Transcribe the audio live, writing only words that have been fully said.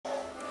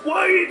What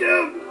are you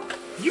doing?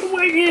 You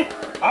wait here.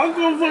 I'll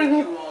go find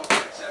him. Thank you all for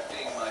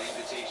accepting my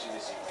invitation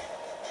this evening.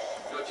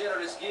 Your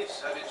generous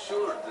gifts have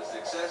ensured the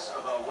success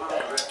of our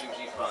World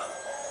Refugee Fund.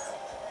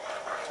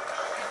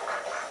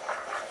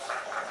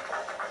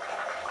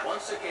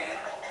 Once again,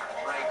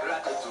 my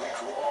gratitude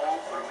to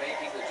all for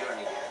making the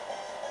journey here.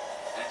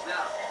 And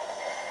now,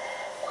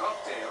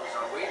 cocktails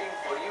are waiting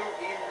for you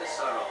in the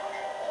salon.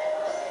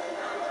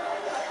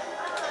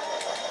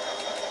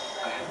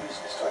 I have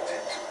business to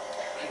attend to.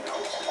 Can the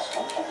hostess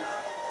hold you now?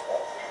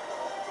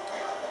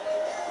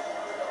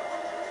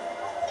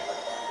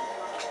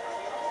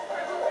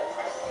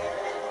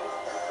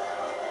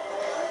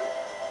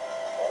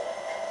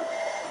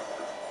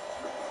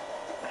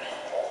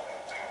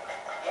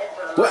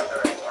 What?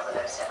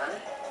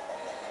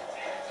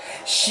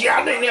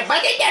 Siapa ni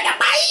pada dah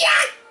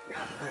bayar?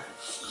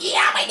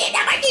 Siapa ni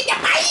dah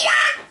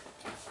bayar?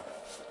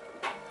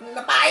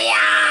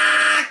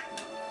 Bayar.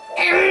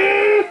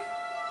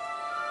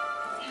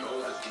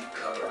 You're the deep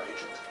cover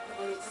agent.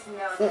 It's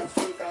not as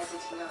deep as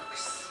it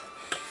looks.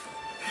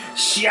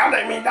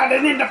 Siapa ni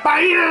dah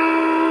bayar?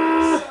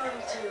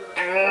 Sorry to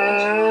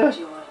interrupt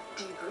your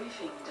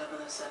debriefing,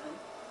 007.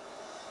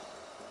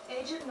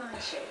 Agent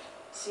Nightshade,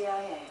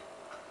 CIA.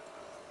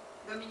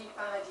 Dominique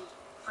Paradis,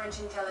 French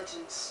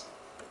intelligence.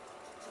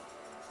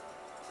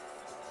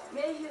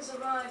 Mayhew's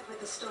arrived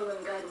with the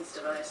stolen guidance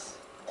device.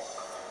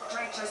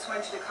 Drake just went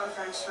to the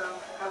conference room.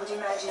 I would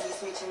imagine he's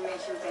meeting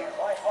Mayhew there.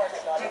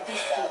 Take this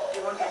key,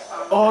 you won't get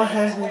found. Oh, I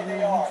haven't been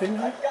there.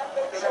 Better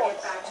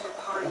get back to the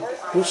party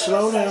before We'll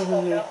slow down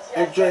with you.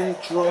 Adrian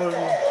driving.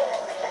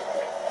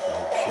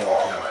 I'll kill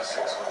him.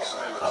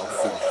 I'll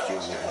finish you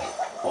with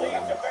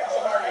it.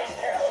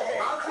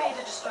 I'll create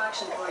a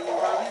distraction for you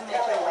while you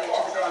make your way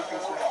to the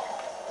conference room.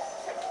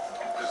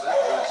 Does that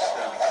really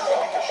stand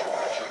communication,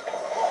 Rachel?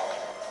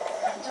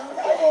 Don't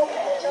get any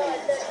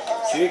ideas.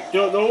 Check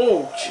the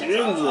door. Change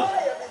it. All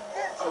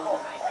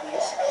right,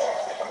 please.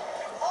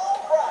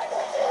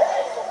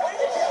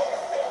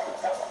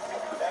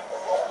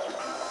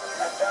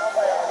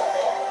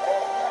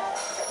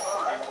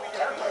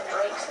 Don't let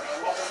Drake's men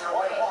get in our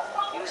way.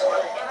 Use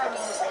whatever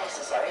means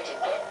necessary to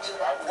get to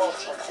that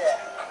meeting.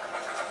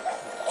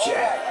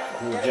 Jack.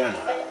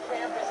 Jenna.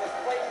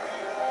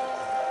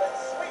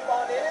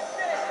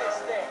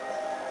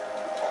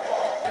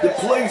 The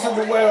place of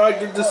where I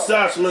did the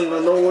assessment. I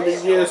know what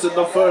it is in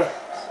the first.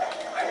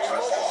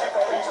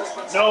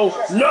 No,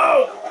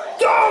 no,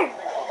 don't!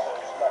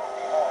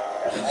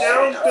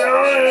 Don't do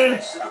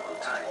it!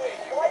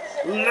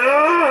 No!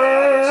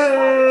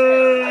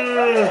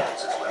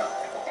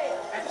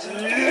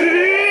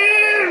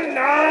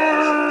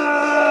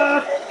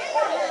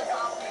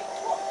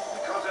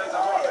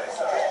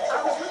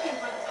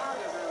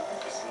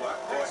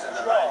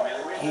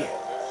 Here,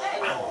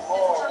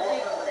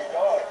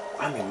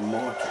 I'm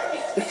immortal.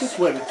 This is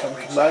where it comes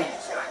to life.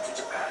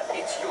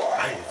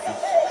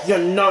 You're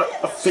not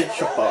a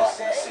fixable.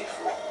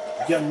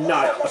 You're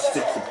not a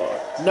fixable.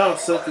 No,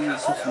 something you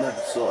just never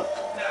saw.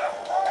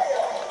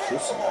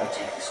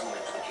 Cincinnati.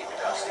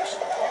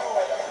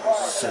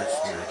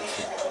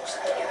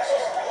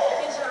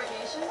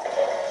 Interrogation?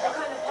 What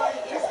kind of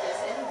party is this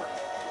anyway?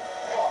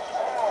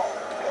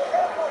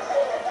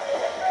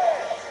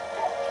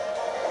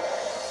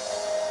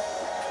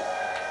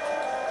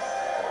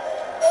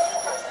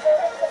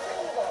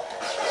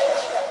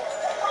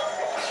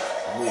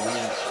 We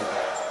need to.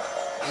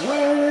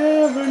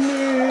 Wherever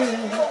near.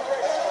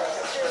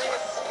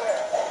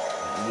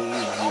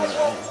 Need you.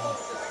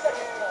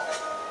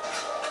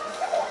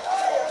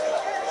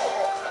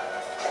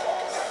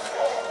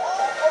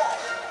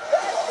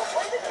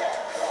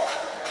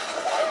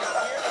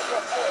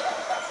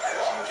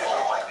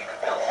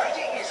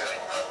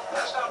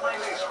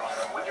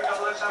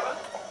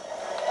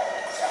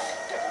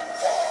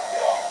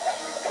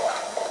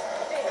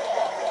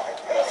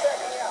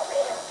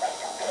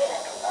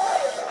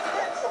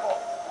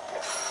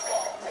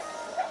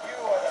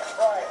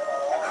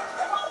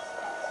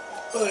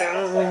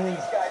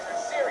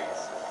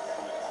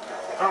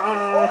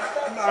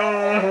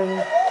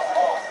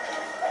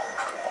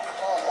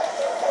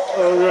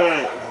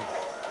 Alright.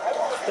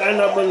 Stand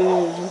up and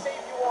move.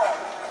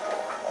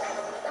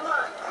 Come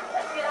on,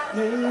 get out.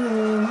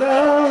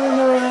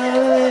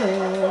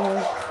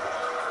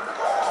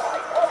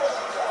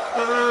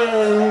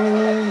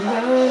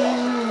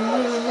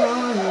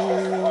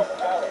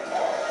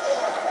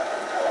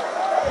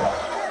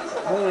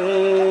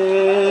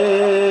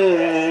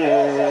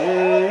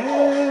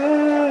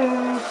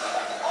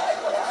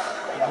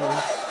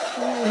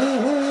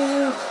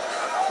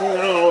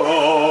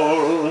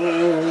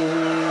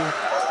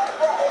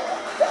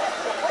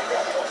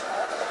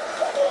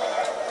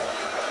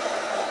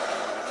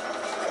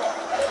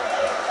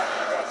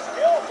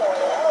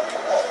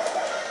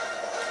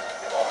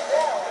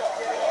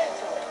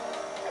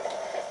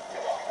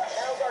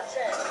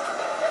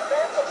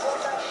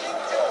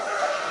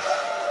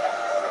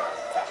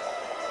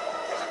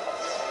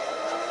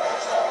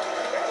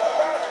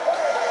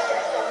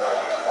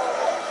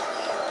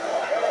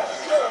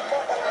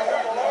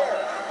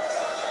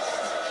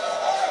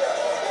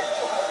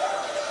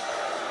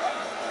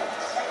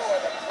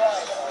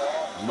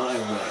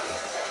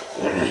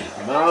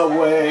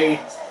 way.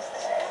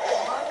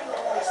 Why do you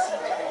always seem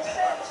to be in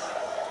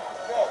front?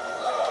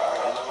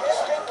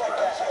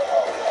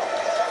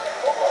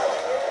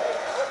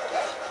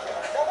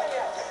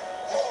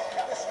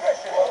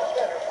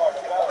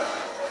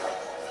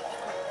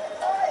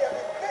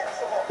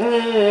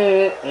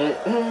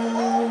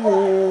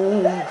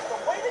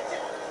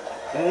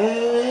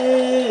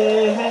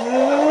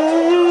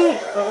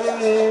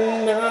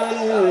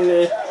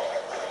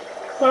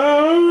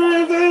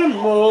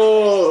 Forevermore,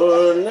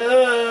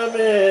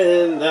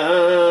 loving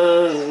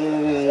down.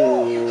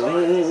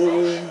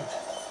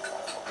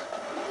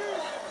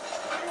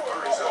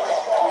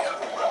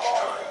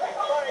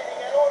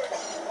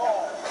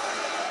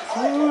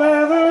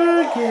 Forever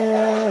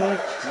again,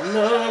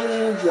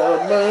 nothing's a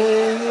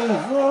burning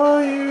for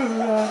you,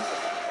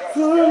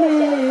 for me.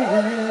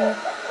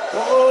 Oh,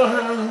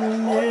 how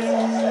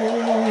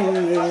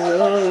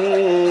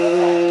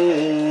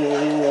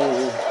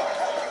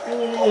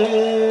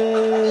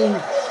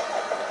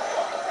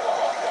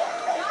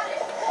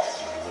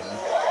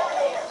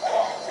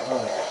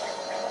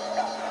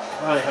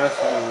I have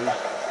some.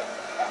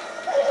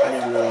 I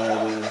didn't know how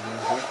to do this.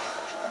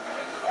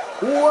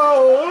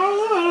 Whoa!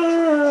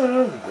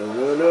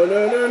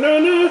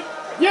 No.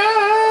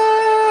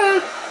 Yeah!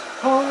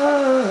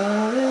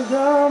 Oh, it's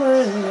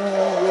coming.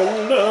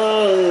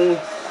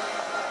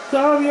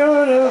 So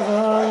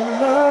beautiful,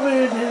 love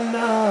it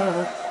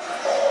enough.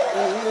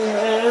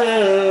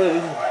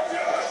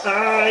 I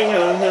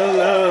got the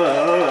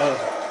love,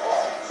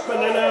 but I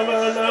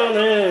never known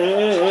it.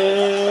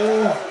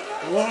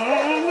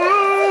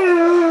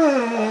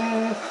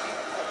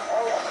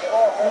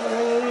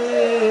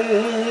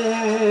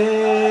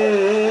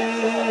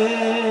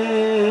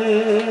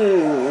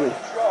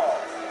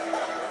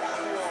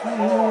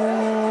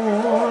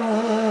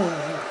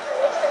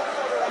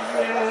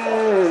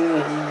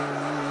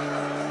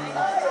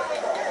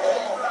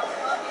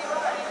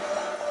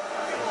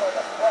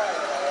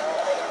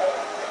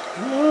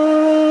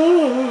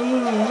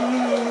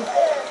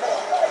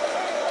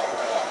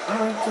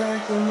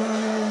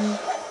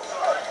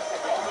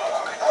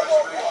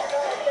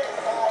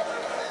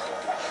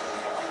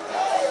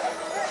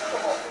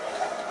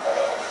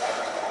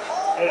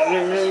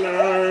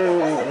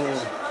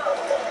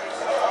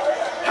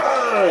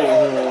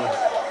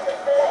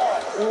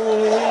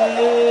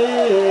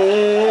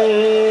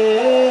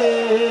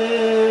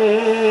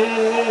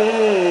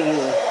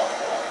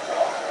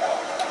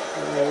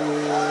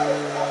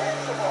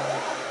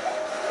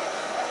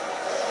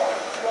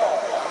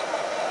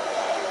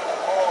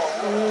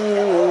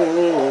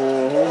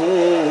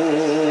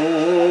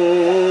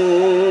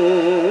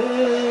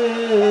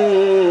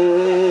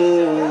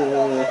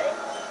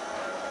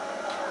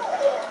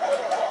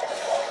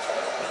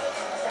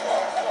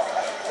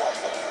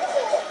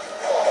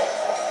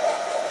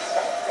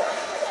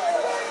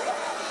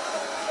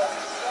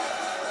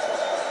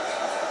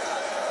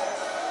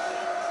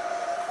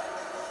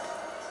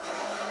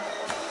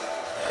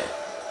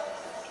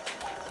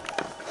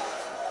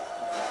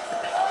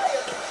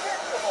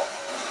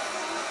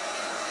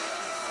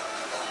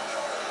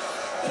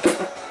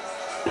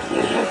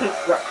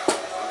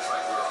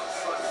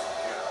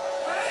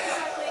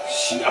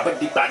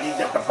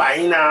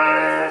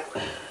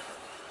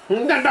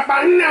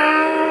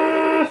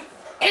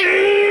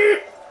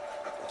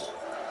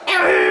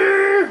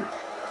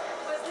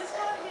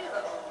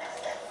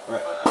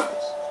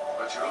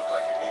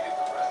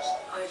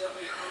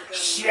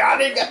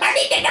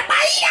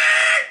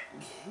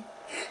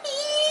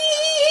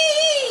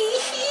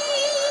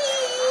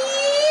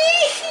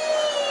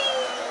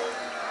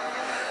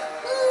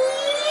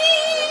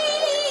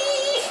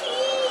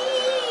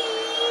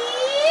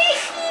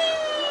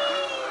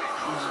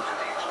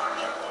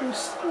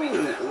 Sweet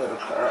little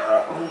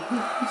girl.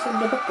 He's a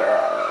little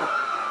girl.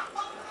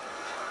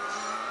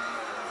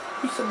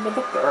 He's a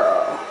little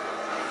girl.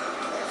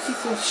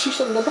 She's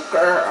a little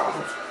girl.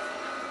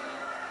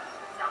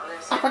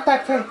 Up at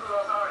that thing.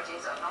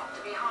 Authorities are not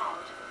to be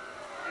harmed.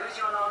 Use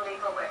your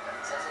non-lethal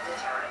weapons as a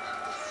deterrent.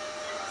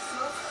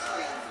 Smoke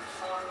screen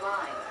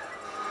online.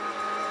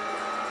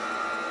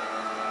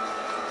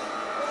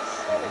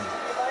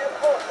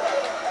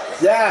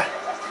 Yeah.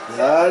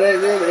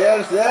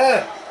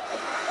 Yeah.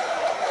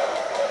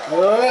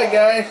 Alright,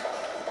 guys.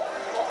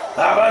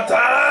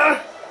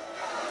 Avatar!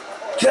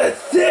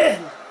 Kassin!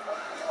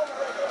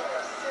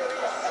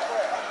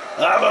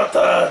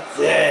 Avatar!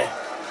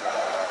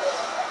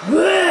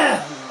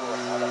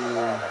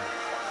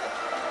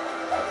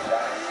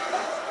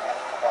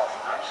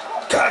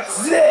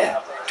 Kassin!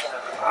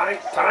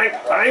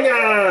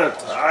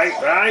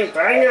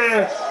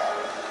 Tiger!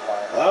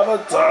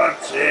 Avatar!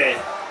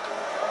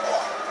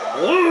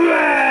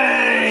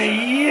 Alright!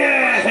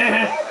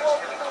 Yeah!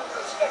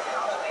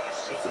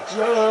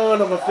 Son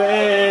of a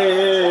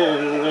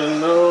fan.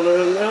 No.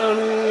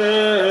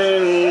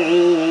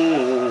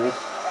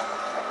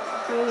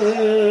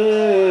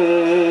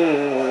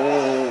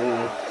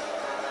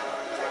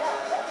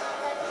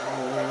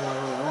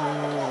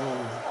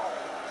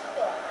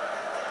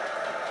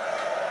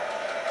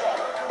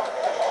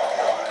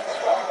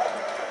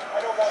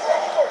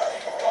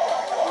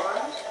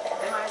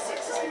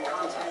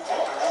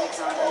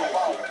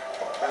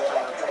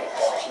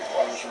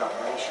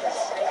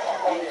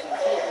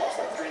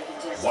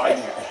 Why?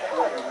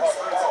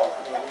 Responsible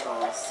for their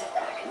little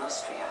setback in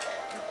Austria.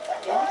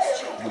 In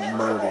exchange, You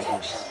murdered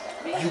him.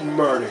 You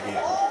murdered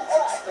him.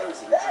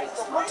 exposing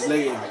Drake's monster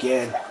Delay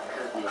again.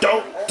 codename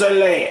Don't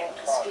delay it.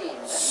 scheme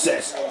that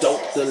Says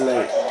don't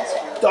delay it.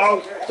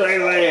 Don't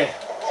delay it.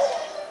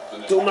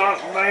 Do not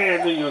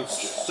land, you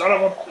son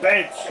of a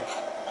bitch.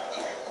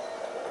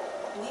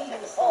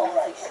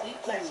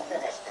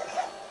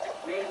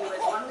 made you with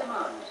one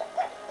demand,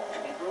 to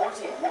be brought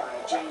in by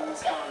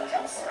James Bond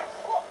himself.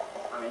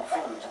 Our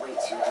informant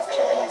waits you at his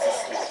Japanese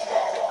estate.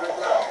 Good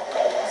luck,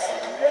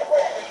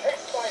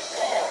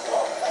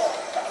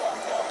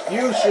 007.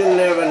 You should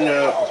never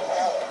know.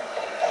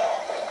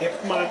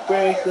 If my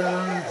break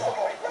down.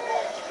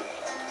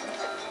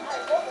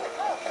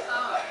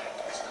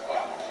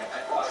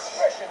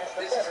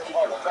 This is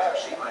Kiko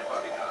Hayashi, my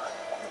bodyguard.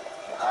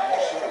 I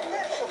assure you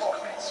she's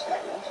quite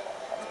skilled.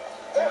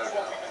 No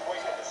doubt.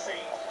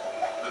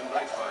 The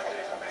night fight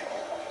day for me.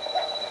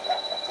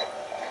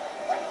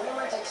 We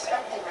weren't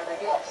expecting other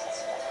guests.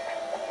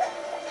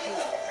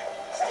 Please,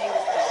 stay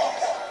with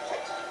us.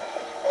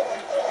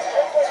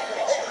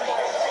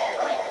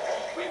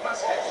 We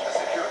must get to the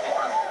security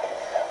bunker.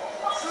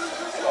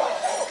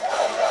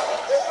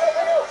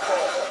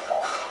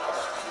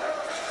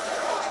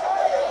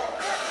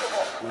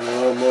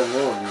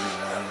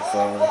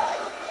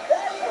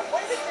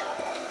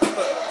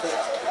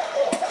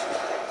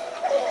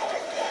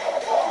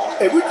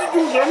 Hey, what did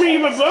you do? I mean,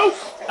 my bro?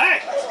 Hey!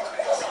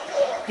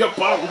 Your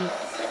bum.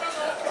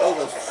 That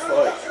was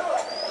fight.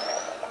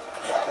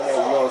 And I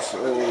lost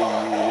all the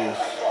years.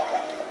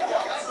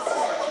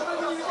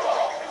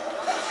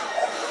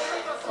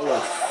 That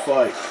was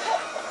fight.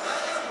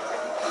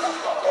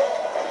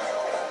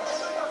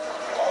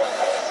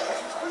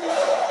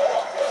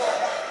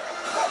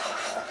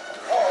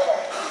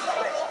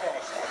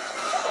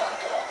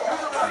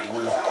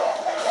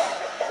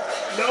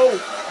 No!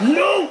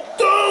 No!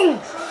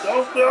 Don't!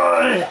 Don't do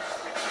it!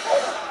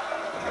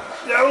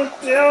 Don't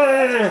do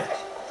it!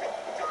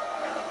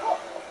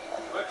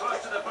 We're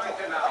close to the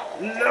bunker now.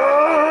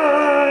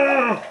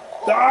 No!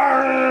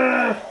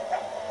 Darn!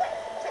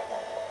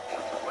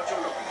 What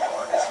you're looking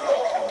for is not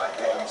what my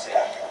victim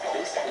said.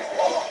 This is the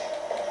key.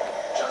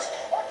 Just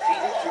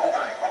feed it to the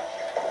dragon.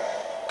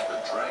 The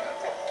dragon.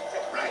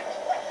 Right.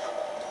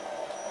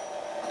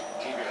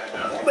 Keep your head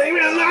down. Leave me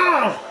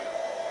alone!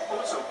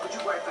 Also, could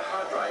you wipe the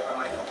hard drive on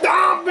my phone?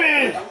 Stop I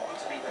it! don't want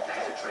to leave a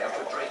data trail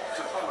for Drake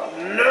to follow.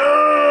 No!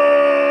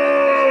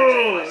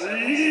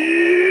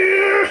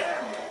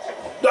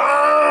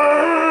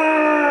 Darn!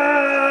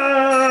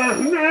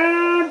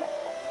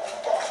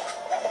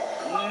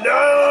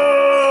 No!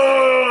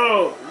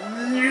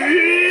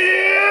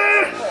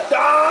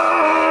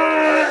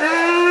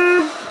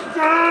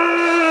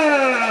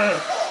 Darn!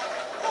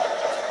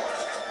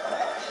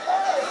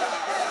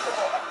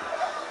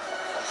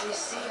 You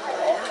see what I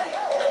like.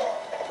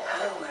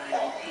 How will I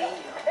repay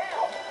you?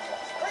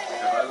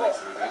 If I live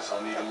through this,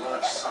 I'll need a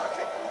large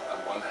socket and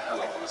one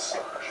hell of a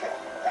massage.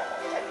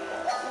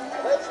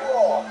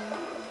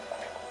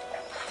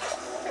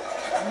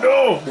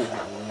 No!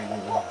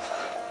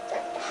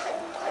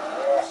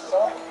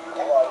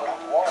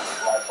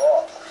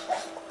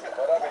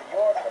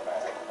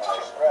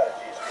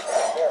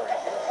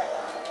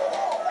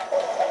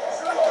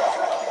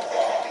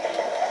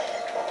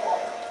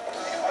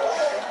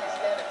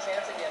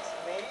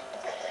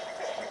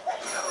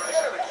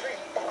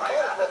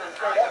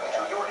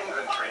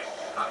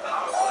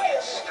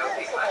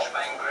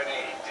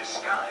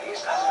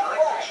 Disguised as an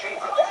electric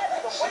shaver,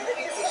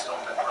 simply placed on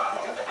the ground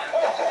and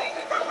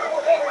detonated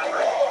remotely when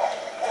ready.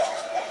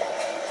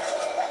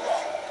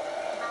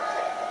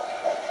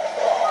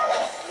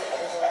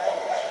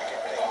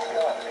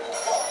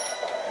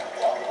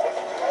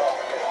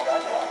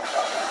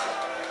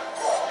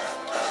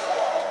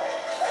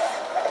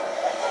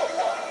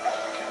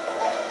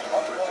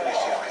 We're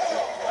finished here, Matthew.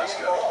 Let's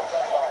go.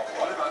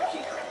 What about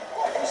Kiko?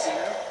 Have you seen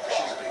her?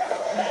 She's a big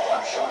girl.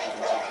 I'm sure she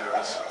can take care of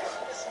herself.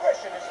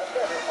 Discretion is the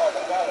better part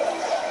of valor.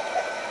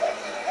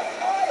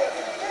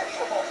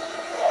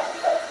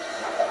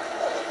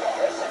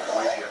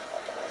 Wait here.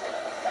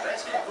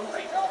 Let's get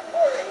moving. Don't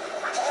worry.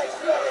 I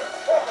see it.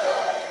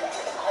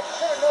 I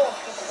should have known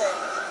this thing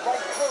was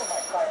right through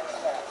my fire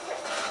staff.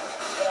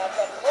 But I've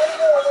got plenty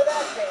more where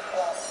that came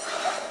from.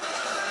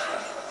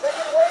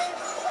 Second wave,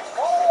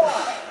 follow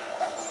on.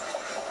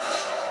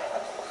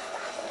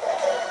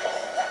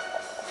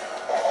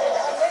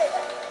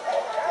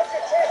 Now's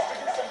your chance to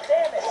do some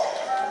damage.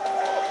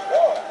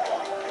 Sure.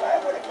 I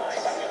wouldn't mind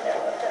seeing that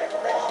pathetic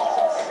wretch in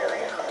some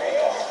serious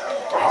pain.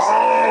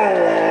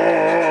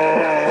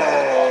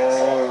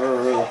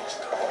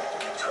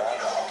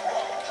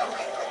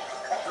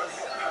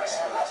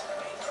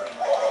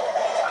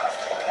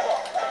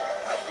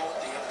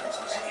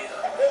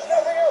 There's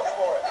nothing else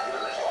for it. You've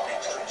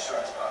been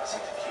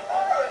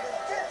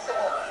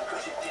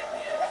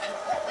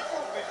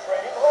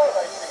training hard,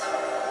 I see.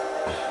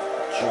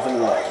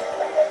 Juvenile.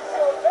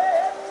 So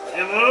bad.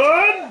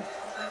 Everyone!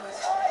 I was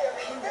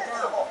pinned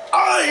down. I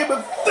am a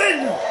thin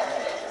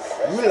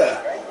Miller.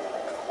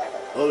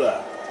 Hold on. I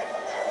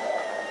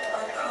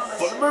promise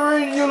For the you.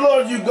 Marine, you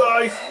love you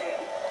guys.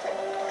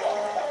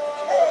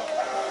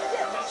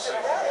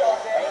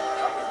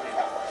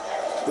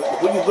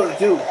 What are you gonna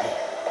do?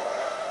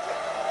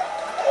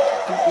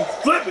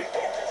 Flip it!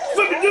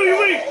 Flip it, do you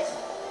mean?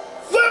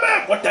 Flip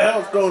it! What the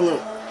hell's going on?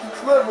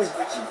 Flip it!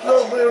 She's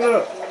not clearing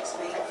up. Phoenix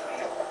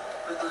mainframe,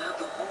 but they'll have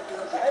the whole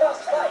building Head on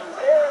locked site, down by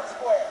fair and now.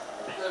 square.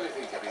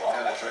 Anything can be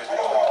penetrated by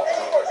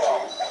controller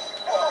tools.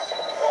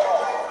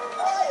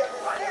 I am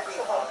Like every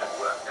invincible. part of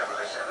Work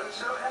 007,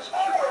 so has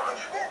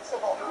Q-Branch.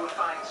 Invincible. You will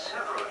find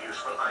several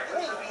useful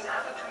items have been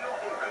added to your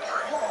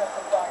inventory. You're gonna have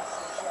to find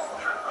some junk.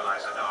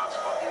 Tranquilizer darts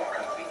for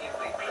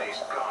inconveniently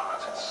placed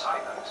guards,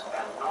 silent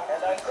and not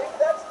And I lethal. think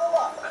that's the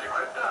lot. A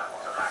decryptor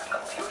to hack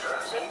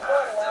computers,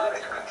 keypads,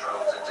 elevator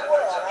controls, etc.,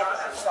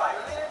 and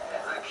finally,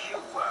 the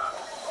Q-worm.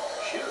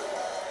 Q?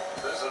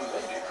 There's a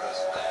lady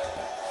present.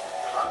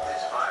 Plug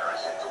this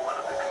virus into one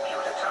of the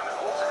computer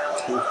terminals and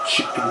the worm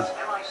chicken. allows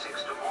MI6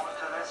 to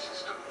monitor their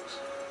systems.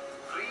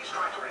 Please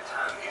try to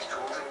return these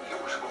tools in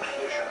usable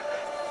condition,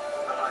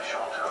 but I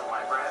shan't hold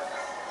my breath.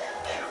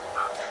 Q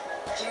out.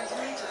 James,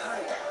 we need to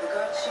hurry. The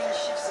guards change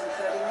shifts in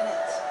 30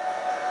 minutes.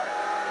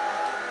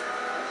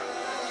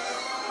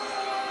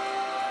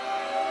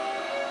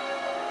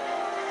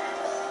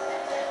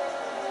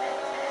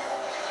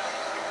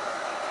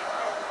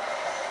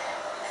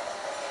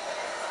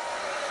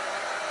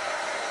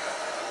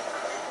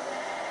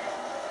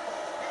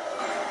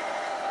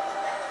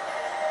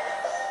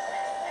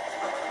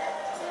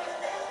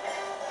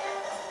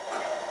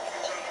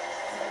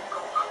 Go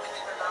up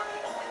to the lobby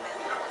and then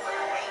look for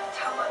the main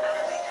tower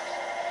elevator.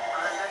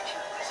 I'll alert you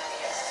if there's any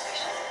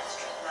suspicion at the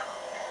street level.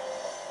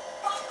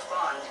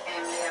 Bond,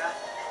 M here.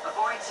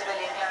 Avoid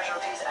civilian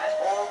casualties at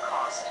all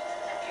cost.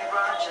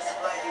 Q-Branch has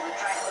supplied you with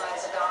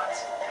tranquilizer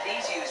darts.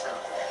 Please use them.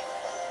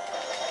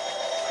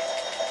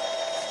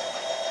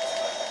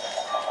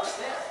 Who's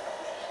there?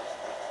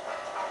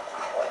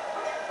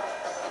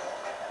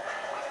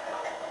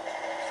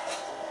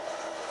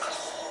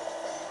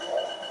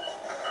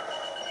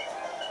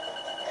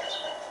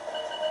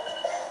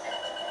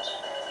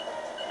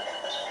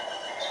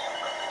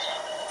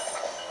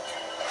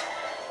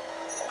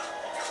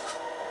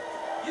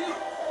 You!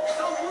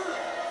 Don't move!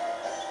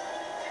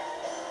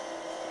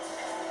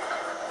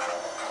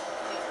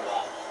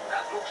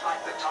 That looks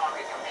like the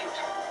target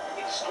computer.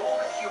 Install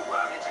the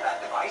Q-worm into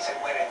that device and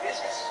we're in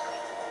business.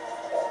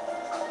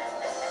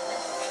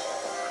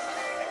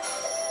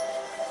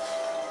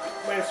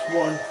 Last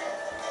one.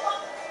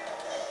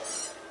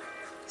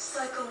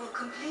 Cycle will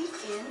complete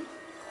in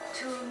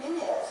 2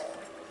 minutes.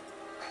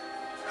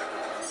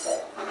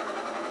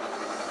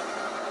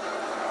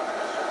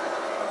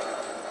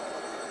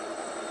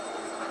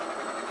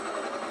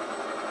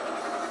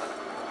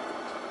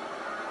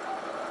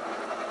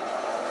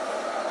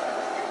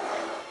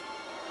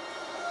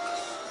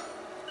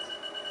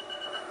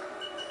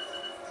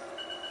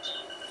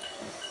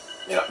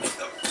 Yeah.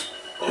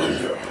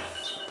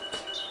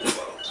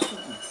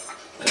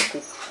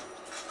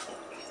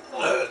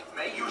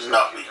 May use the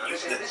Not me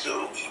computers use in the this door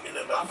room. even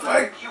if I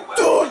fight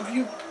dog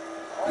you.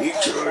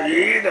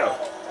 Victorino.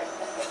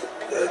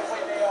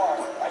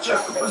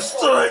 Jacob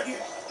beside you.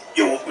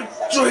 You will be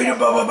treated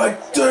by my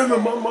damn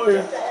and my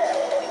mind.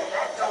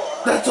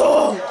 That's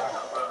all.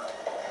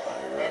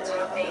 Let's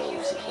hope they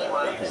use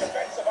keywords.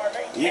 Defense of our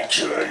main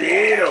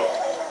Victorino.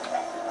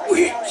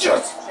 We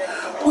just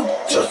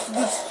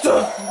the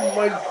stuff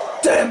my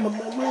damn and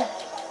my mind.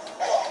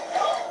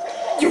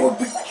 You will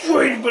be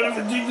treated by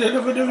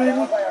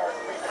everything.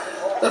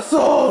 That's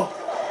all.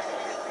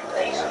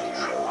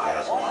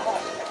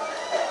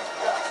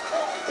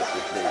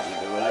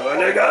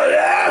 I got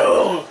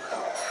out.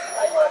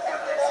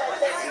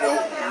 We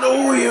don't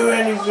know you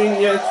anything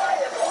yet.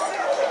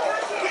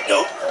 We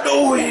don't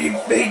know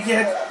anything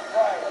yet.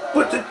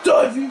 But the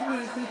time you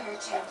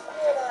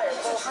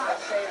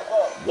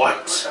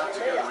what?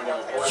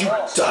 You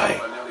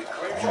died.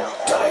 You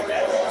died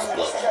out of this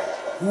blood.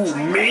 Who,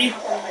 me?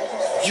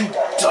 You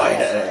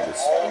died out of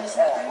this.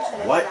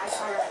 What?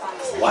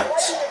 What?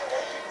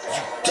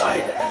 You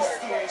died out of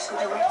it.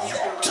 You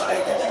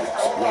died in an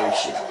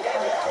explosion.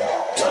 You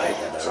died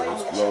in an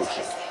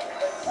explosion.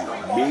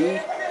 Me?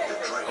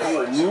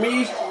 Oh, me?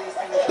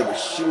 The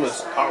machines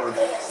are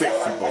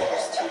invincible.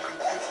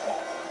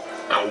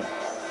 Ow.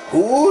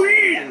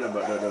 Hooey! And the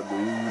booty.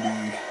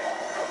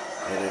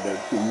 And the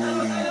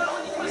booty.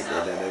 And the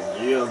son of a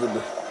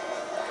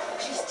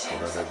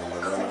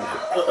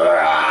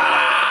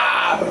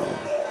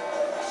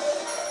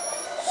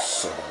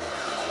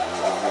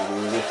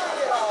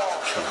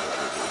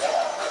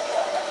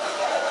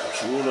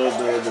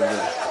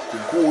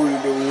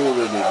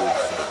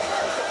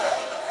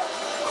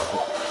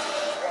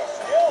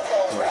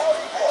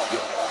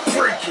you're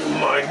breaking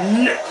my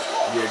neck.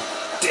 You're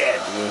dead,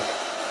 man.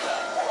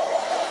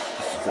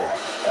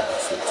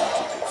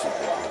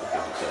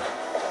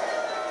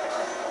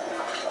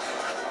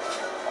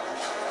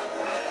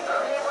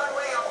 Only one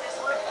way off this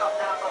rooftop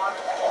now, Bond.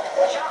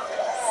 Jump!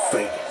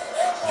 Fake.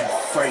 You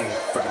framed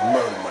for the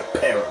murder of my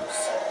parents.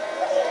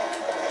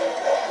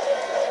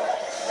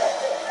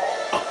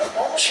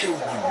 kill you,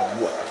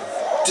 what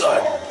you've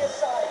done.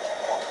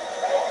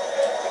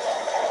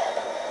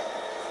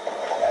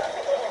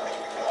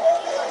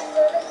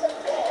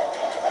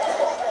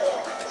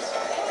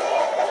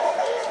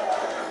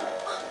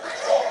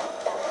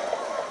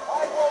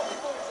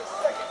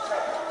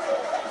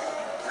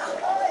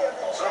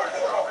 Sorry to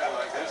drop in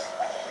like this,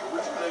 but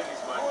would you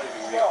ladies mind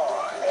giving me a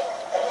ride?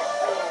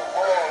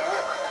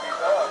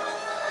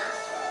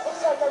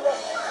 Looks like I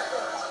rushed into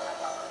this.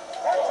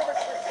 Time to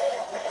retreat.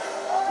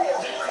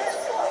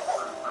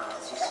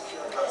 You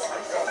secured lots of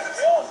resources.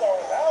 Bills are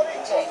without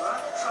equal. Contain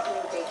rather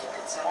troubling data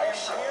concerning a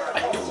shutdown I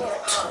don't of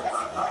have time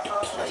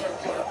power for you to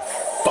play my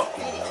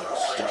fucking Unity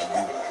mouth shut. operations You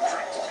have been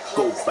contracted to go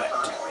close the back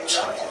plant to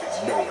China.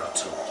 No radioactive one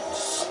told you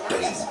to material.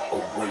 stay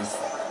away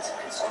from it.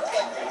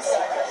 Construction is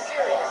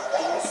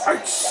I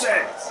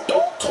said,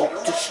 don't talk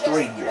to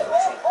strangers.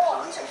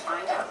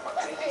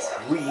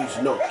 Reeves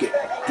not get.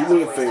 Do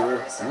me a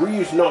favor.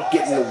 Reeves not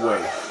getting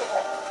away.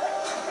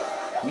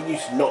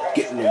 Reeves not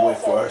getting away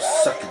for a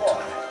second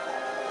time.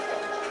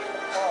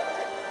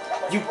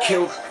 You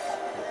killed.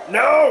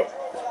 No!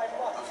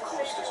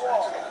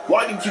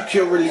 Why did you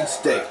kill Release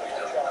Day?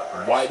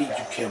 Why did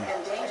you kill him? I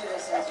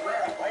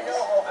know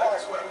how hard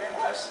That's why we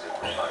invested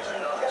in high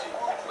technology,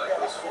 like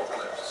those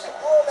forklifts.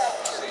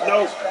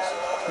 No!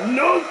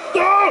 No!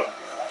 Stop!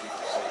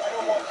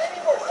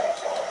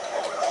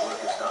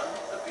 Work is done,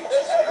 the beach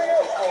is clear,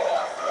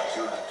 enough for our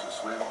children to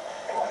swim,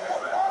 and their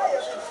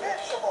grandmothers to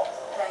fish.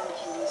 Thank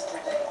you, Mr.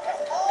 Drake.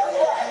 I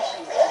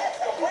appreciate the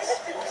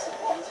exclusive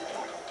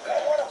interview.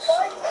 So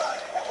do I.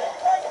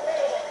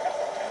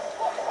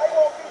 I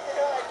won't be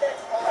denied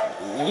next time.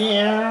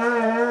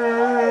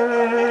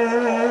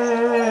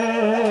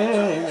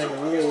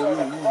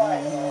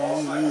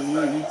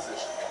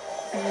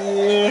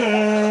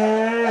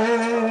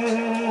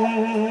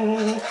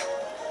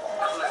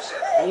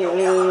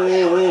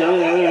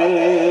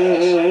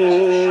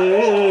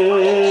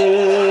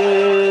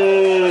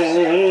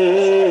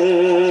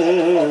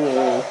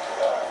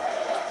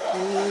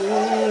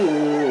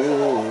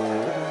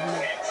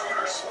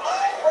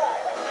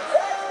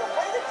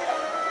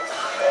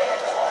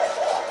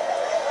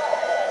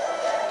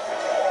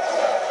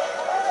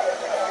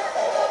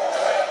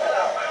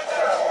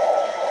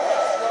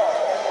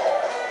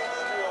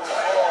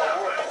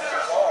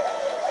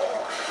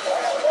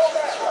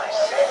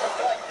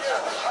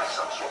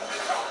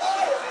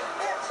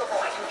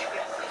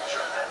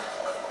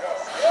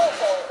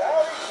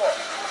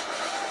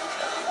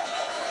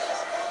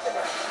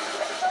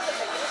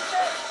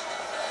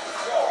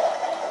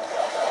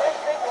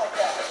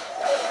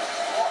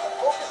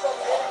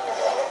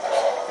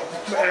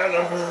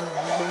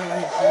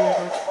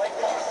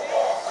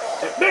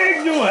 It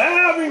makes you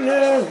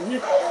happiness.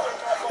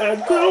 I'm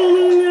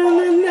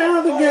calling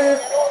another girl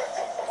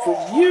for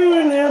you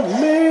and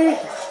me.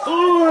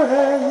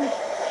 Alright.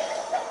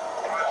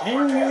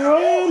 And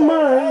you're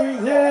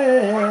mine,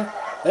 yeah.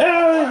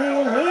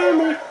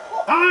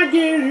 I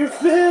give you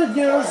feel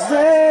you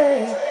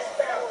say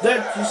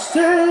that you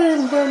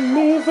stand by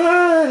me for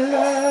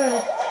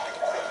life.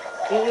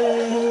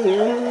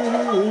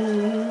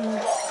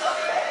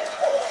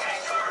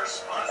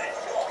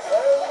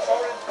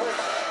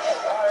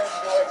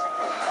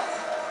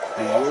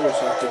 Yours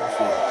I can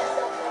feel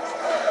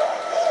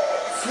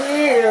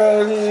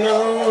no.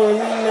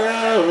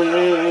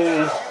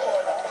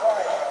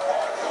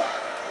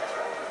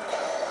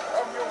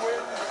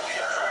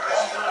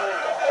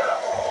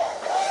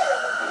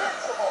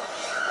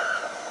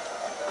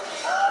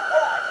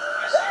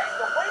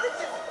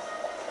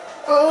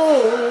 Oh,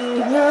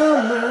 no,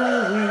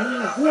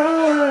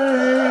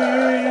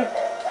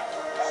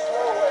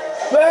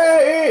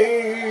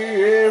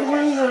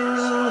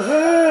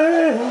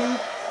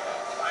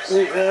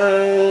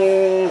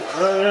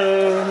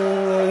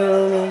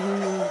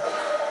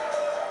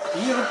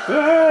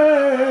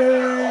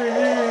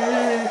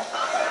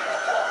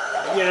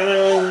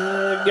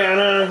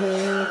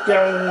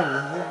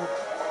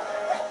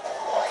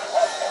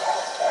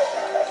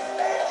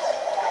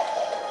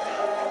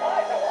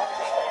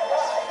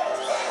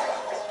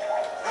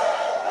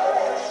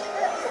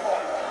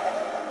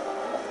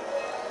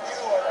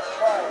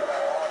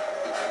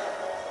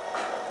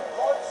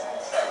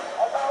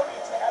 Allow me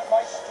to add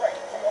my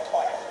strength to your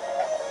fight.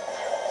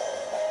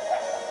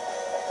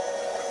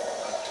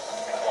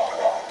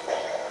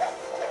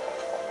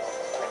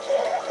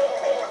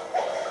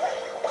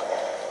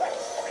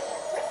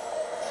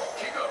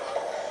 Chico,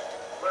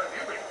 where have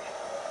you been?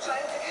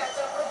 Trying to catch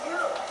up with you.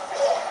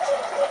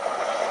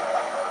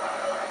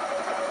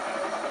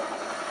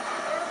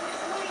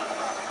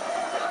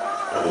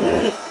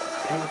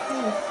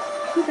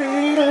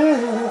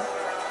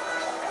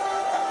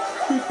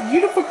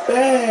 Beautiful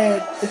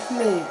bed, isn't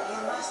it? You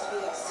must be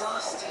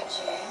exhausted,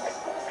 James.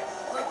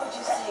 What would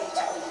you say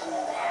to a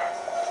little nap?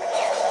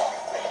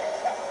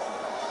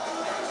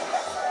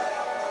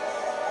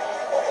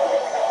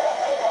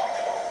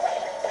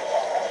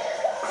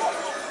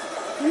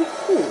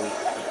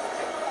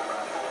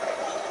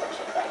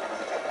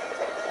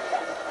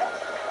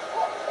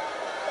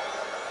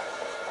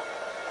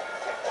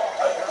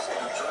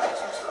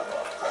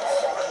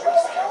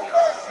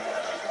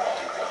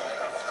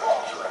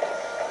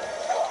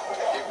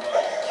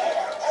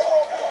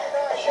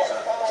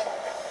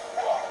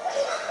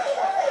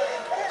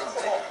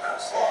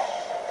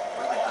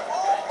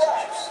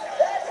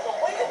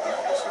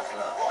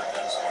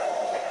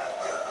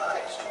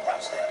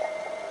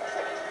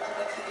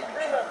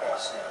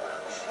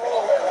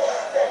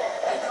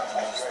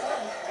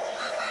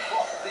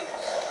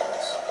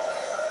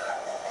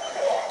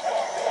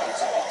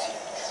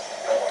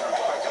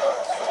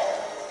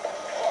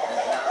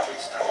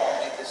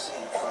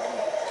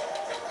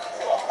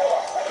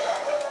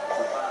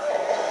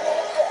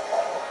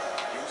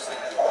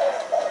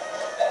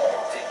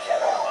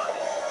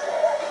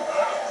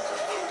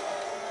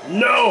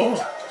 No!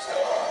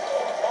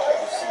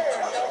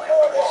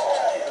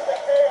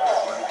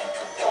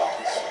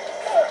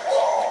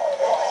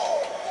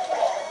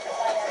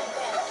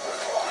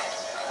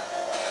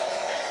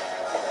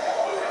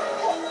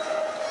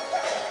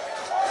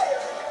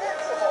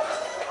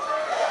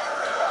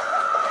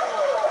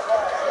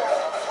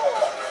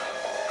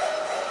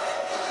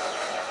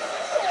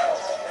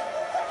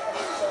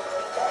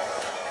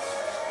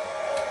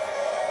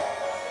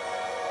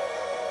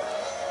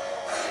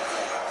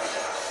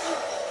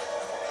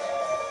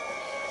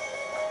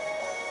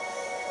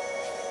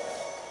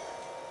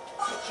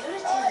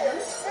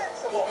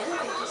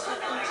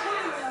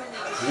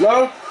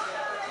 No?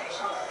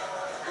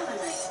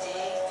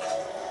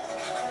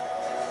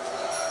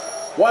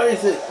 Why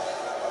is it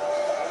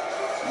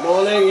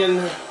morning and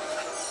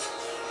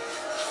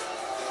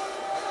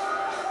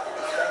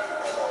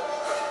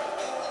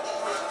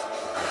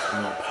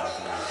no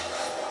problem.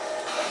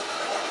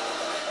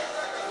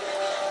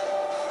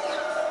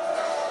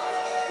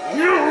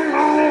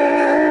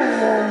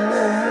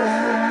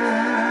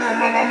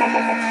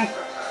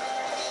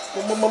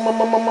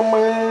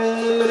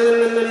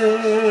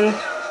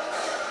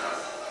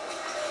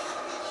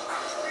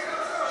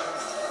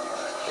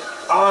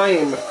 I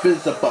am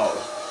invincible.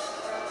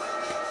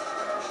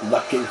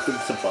 Lucky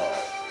invincible.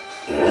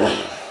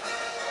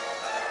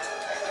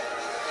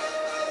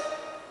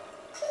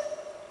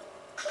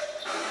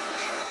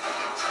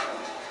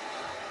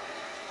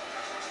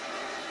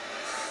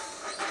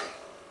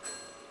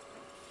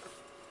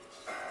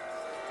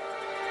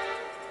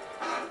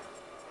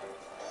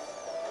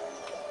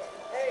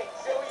 Hey,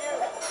 so you.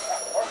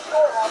 Our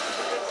storehouse is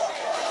a bit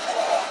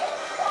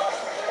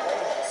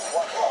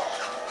what's wrong?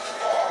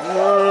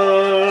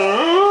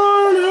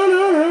 There's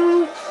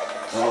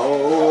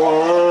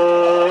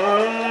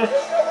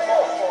nobody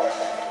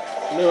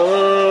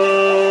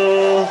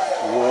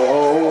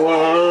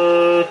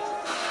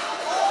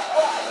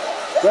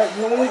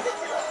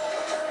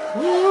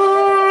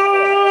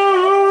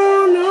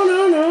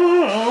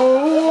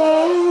else for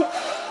it.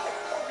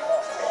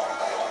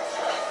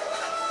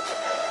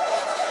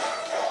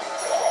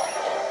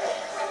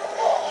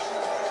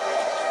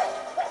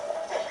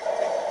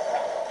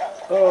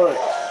 Alright.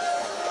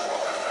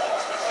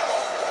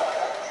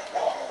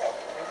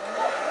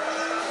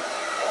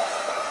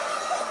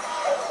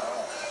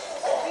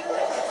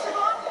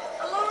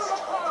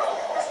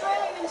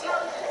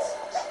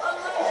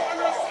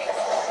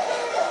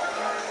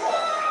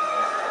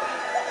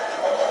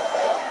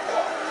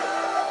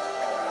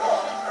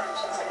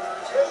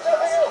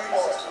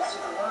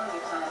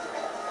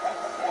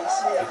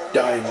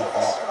 Dying.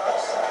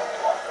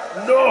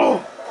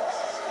 No!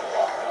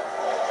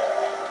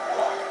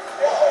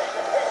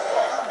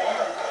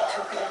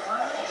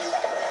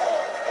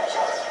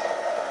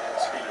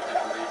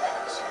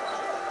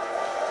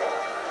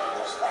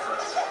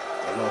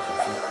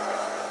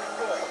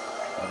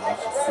 I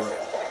lost a friend.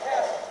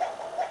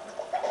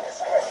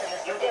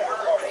 You did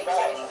well at Drake's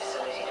training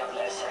facility,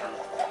 007.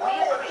 We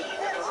agree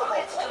that the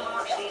rockets to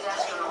launch these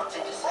astronauts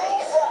into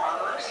space are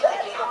most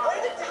likely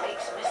harbored at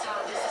Drake's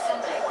missile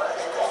disassembly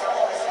works in the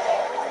South Pacific.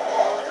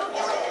 Although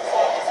UN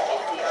inspectors have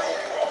given the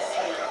island their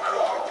seal of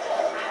approval,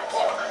 perhaps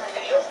your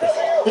unofficial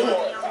visit will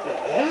be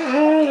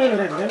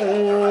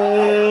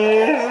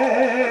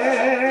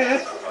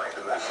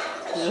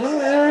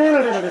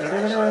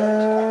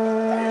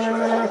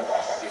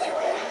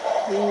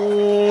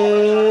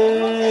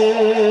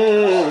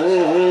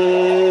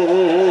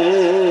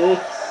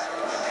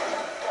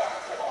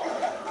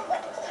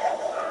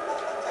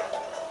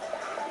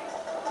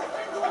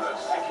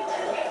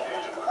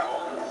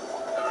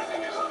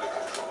Everything is under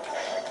control.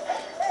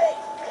 Hey,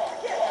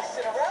 can't just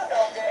sit around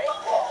all day.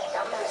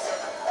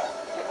 007.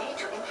 You need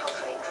to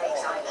infiltrate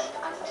Drake's island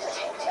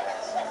undetected.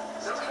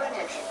 Look for an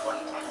entry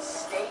point and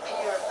stay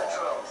clear of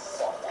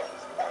patrols.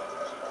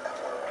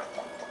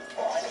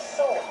 I'm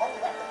so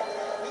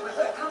hungry. We've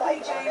got company,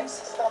 James.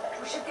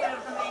 We should get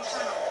over the main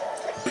channel.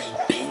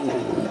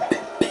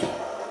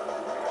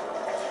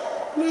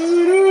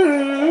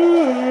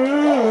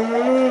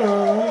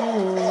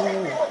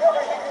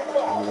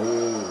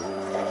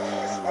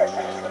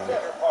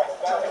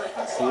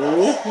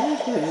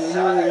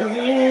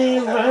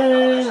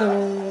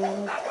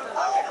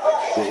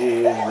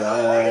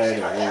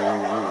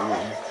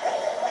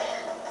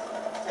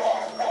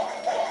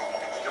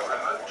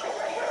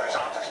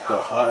 The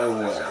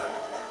highway.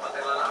 But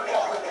they'll allow you to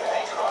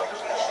eliminate hard to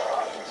reach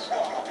targets.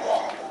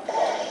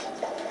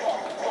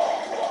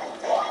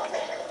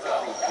 That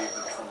will keep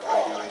them from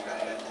radioing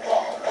ahead.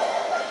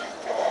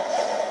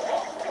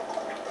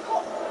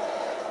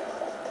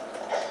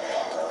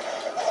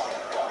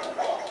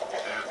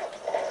 And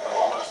the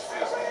worst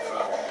fears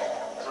confirmed.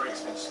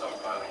 Drake's been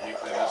stockpiling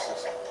nuclear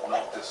missiles,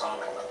 not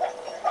disarming them.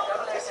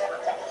 007.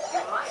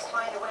 You must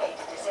find a way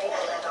to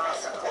disable that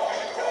arsenal.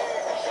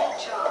 Keep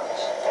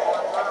charge.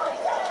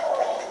 Online.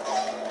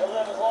 You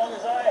live as long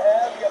as I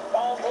have, you're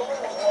bound to lose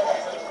one or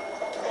two.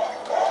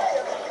 I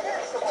am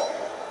invincible.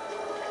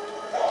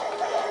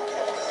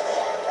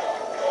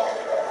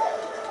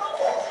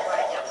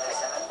 Right,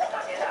 007.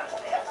 Knock it out.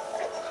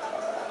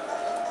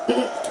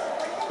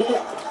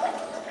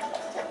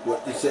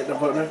 What you said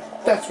about her?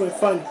 That's really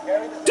funny.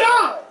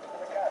 Stop!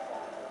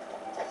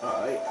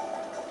 Alright.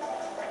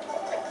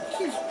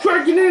 She's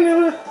dragging in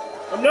her.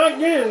 I'm not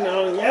getting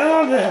on.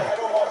 Yeah, there.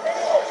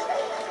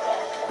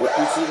 What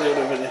you see there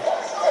over there?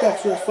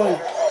 That's really funny.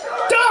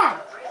 Stop!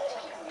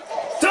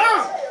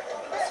 Stop!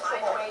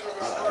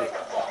 Alright.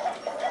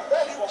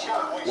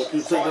 What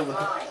you said over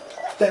there?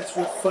 That's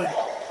really funny.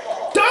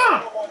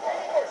 Stop!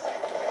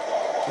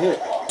 Here.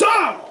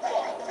 Stop!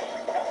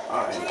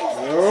 Alright.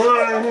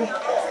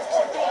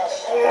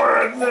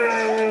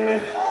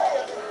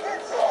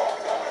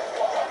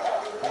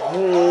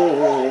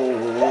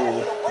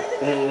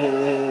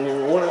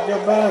 What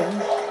your bad?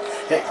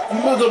 Hey, you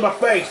lose on my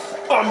face.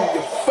 I'm in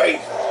your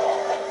face.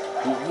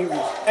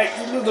 Hey,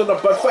 you lose on my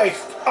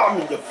face. I'm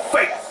in your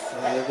face.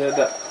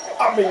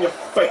 I'm in your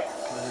face.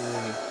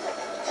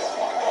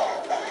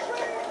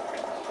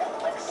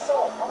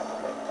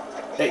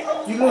 Hey,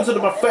 you lose it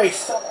in my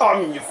face.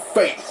 I'm in your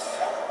face.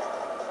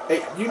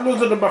 Hey, you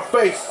lose it in my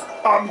face.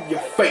 I'm in your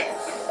face.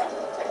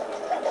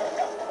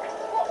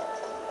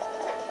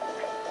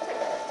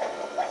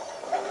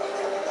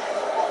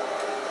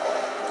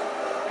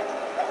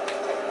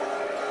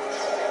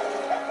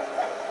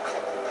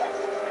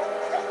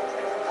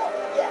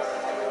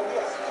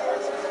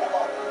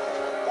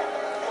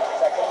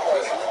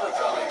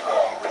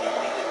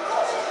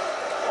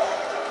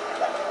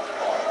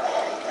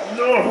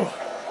 No!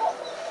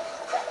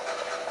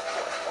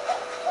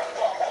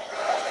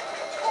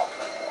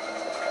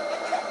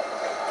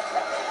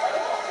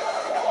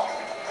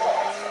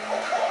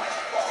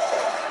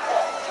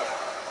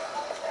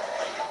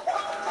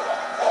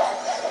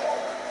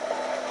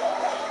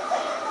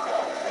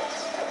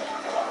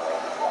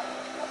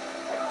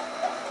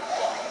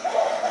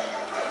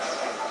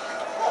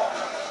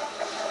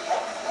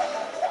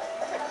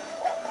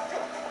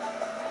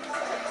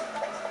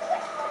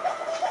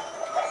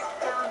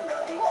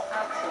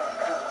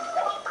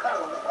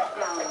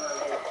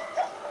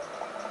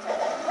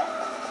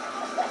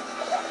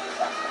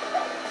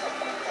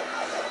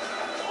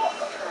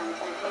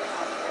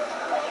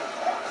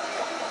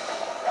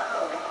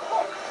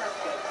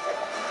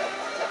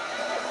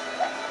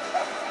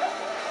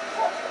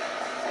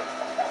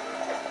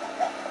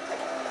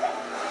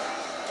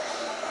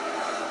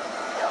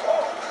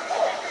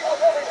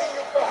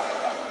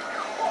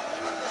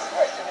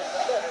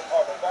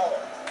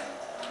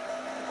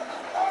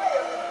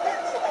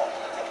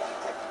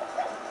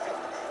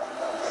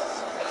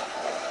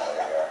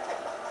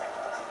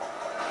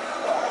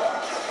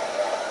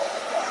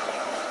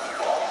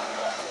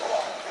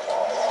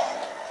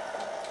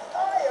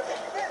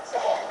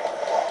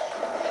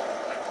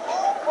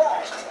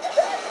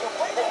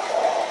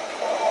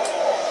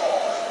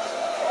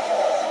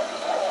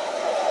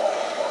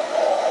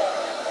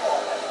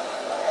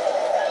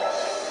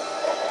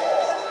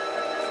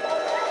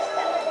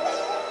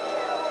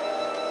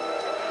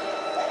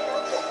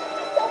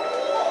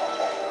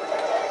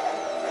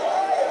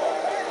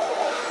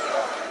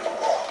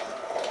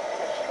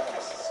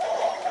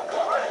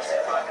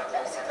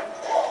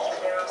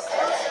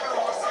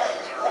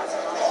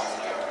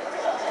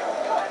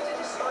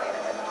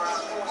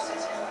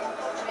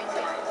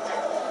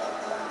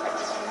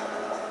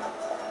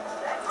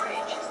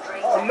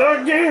 I'm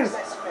not again.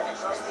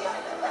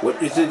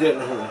 What is it that?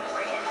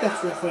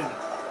 That's real funny.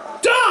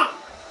 Stop!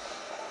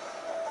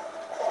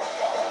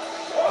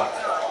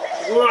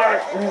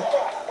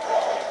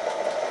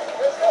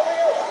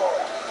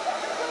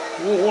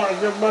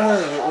 Watch your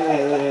behind.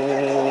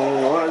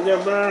 Watch your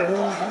behind.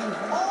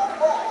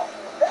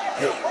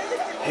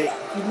 Hey,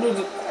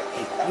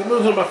 you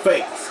losing my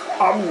face.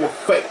 I'm in your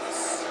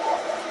face.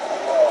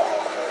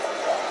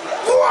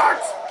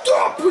 What?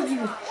 Stop with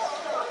you.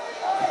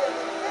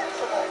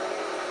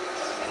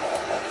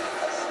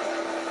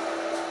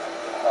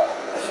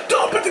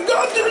 Put the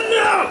gun to the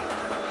now!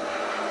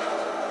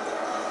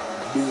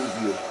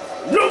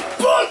 No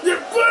bullshit!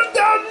 Put it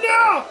down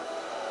now!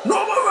 No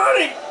more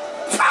running!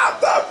 I'm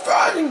not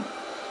running!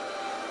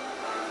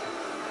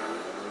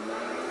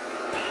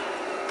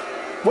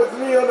 What's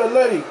the other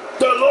lady?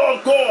 The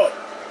Lord God!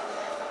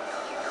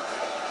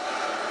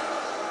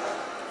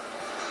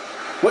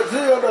 What's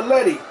the other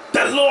lady?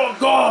 The Lord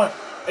God!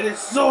 And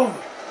it's over!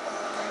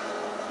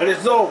 And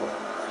it's over!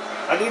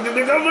 I need to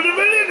become a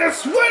minute, I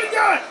swear to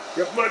God!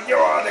 You're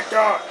on the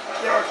car!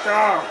 You're a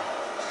car!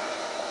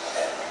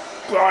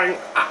 Brian,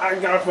 I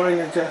gotta find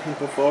the Jackson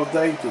before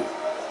they do.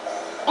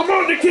 I'm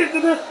on the kid to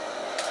the...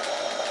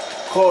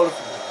 Call it.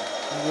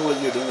 I know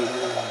what you're doing.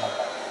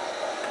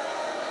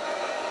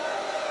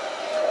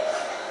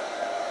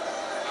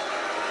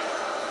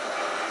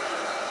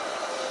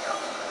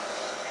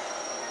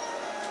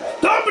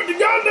 Stop it, the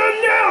gun down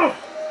now!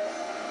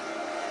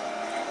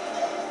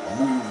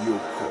 Move your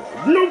car.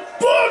 No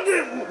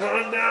bullshit!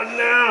 Run down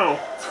now!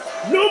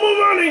 No more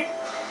money!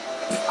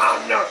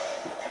 I'm not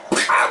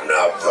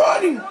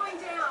running!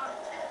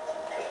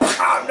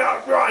 I'm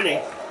not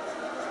running!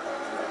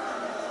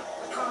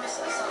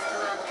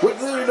 With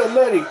the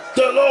lady,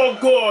 the Lord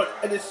God,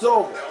 and it's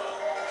over.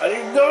 I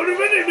didn't go to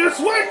this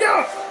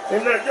window.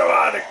 And then you're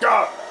out of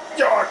cop.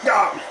 You're a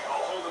cop.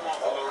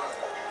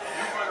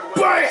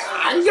 Boy,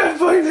 I gotta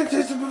find the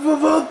system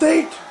before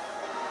date.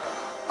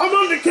 I'm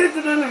on the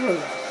kitchen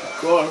and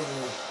God.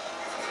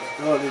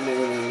 God, in there.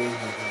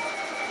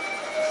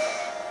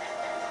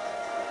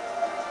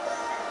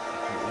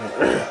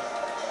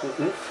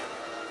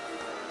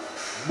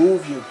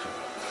 Move your car.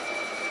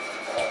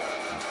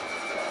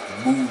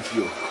 Move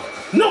your car.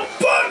 No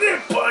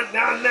button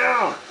down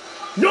now.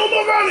 No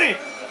more running.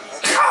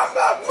 I'm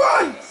not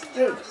running.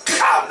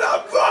 I'm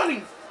not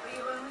running. But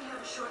you only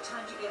have a short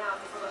time to get out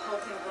before the whole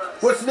thing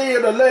blows. What's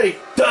near the lady?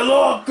 The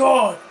Lord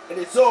God. And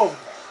it's over.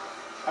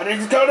 I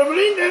didn't go to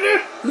believe in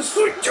it. You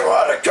sweet, you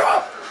are a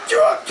cop.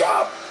 You're a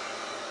cop.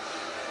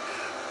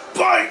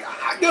 Boy,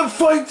 I gotta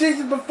fight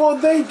Jesus before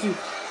they do.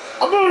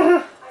 I'm on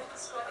her.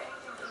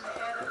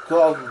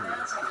 Call me.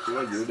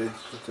 Yeah, you did.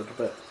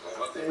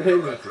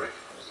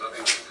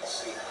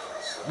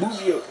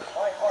 Move you.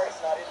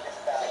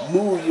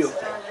 Move you.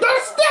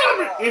 Don't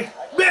stop it!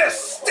 Miss,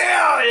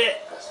 stop it!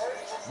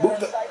 Move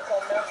the.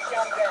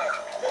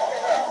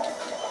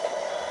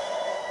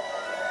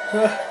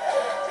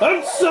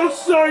 I'm so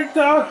sorry,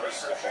 Doc.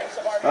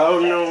 I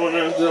don't know what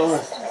I'm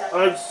doing.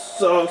 I'm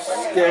so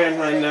scared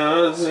right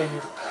now.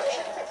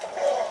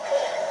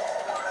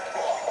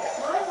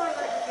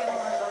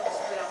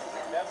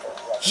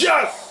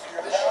 Just!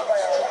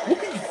 What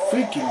are you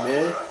thinking,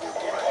 man?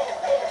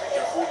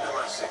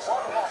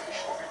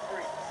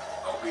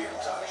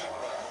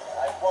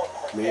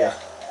 Yeah.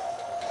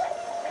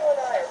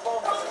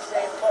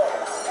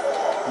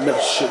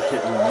 Never should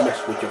hit and mess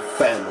with your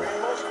family.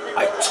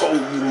 I told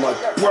you my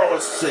brother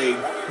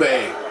saved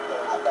Faye.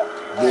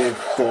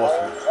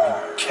 Reinforcements,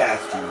 you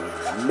cast me,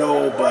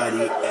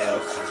 nobody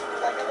else.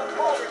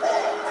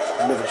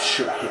 Never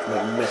should hit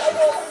and mess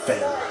with your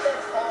family.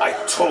 I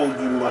told you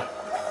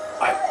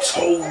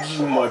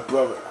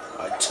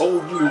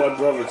my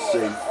brother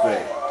saved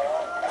Faye.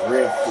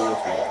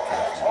 Reinforcements,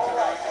 cast me.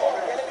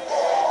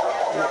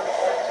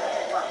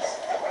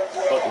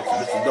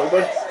 Mr.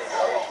 Nobody?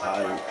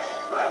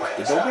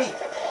 Mr. Nobody?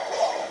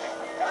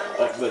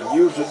 But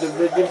you with the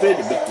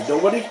video, Mr.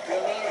 Nobody?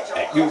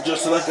 And you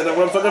just selected a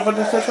run for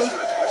the session?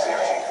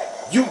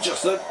 You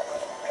just let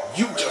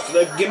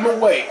give him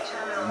away.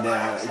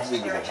 Nah, it's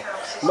bigger than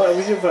that. Man,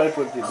 we should probably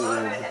put it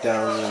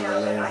down in the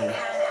land here.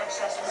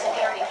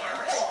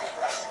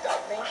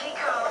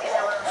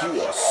 You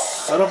a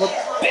son of a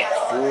bitch,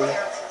 fool.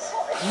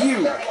 You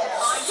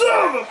son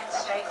of a...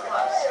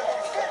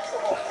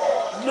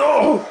 No!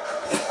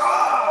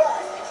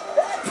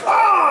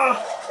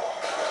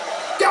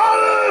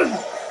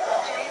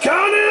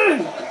 Cannon!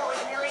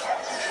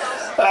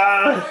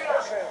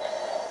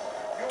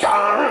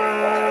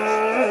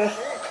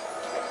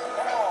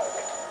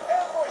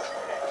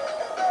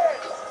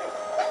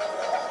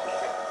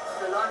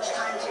 The launch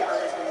timetable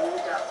has been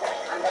moved up.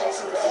 I'm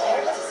placing the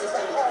security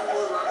system into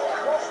full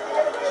lockdown.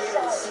 Clear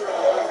and seal the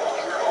room.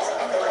 Cannot miss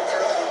anyone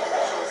jumping into the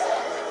control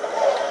center.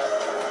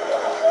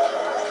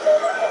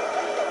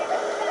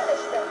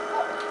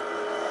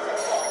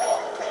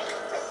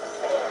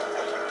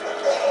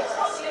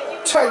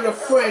 Tell your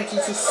friends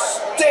to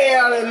stay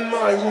out of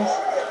my room.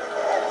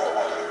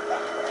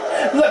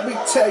 Let me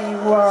tell you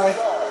why.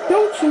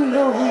 Don't you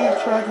know who you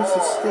tried to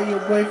stay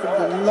away from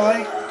the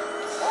light?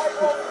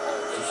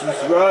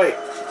 She's right.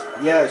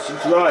 Yeah,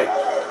 she's right.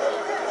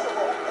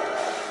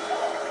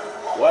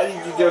 Why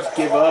did you just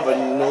give up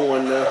and no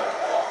one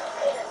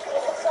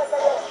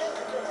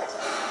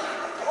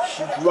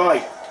She's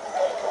right.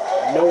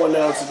 No one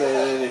else did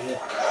anything.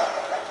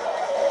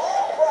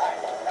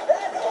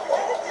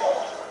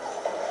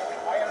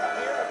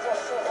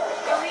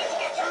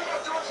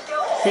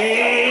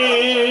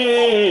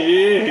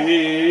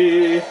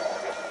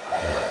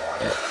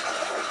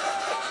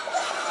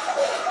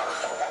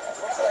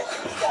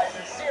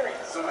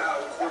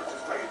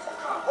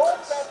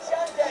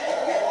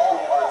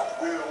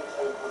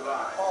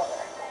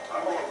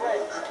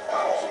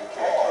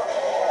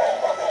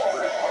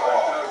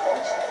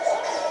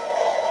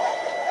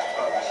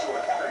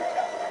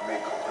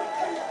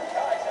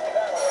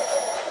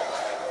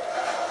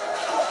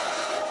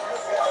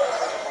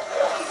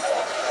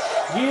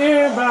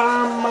 Here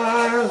by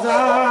my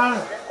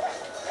side,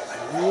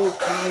 you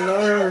can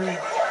learn.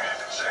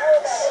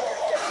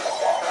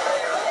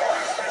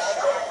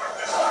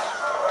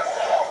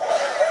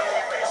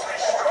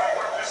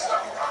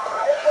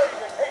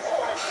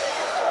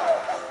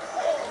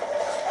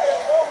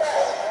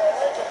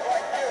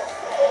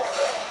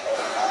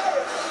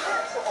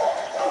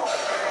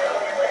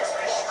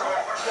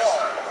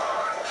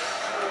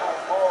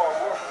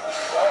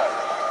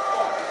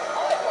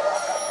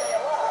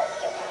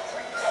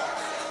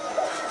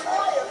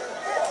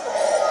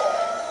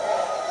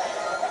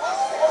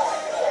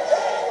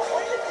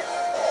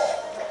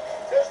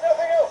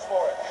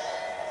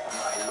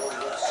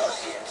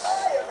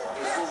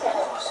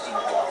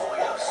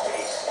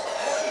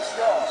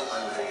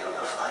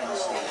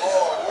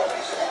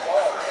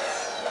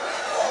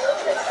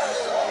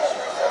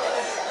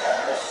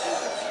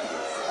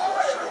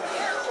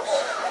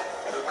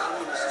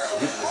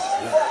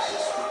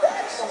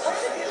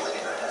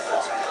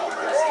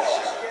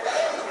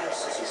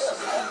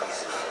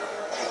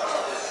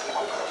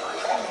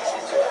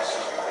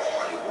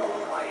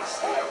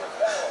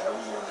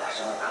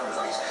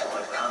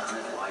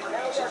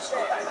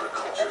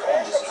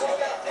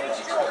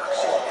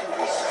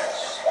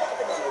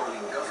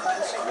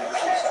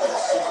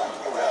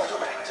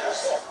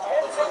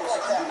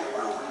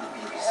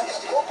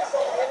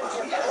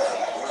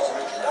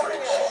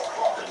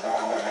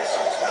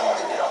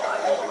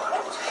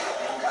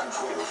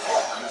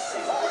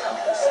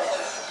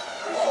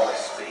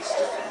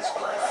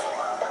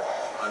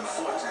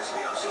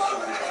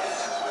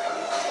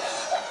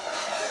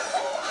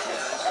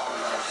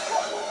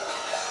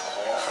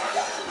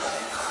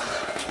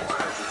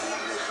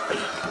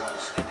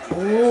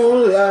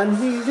 All I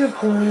need to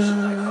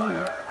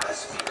plan,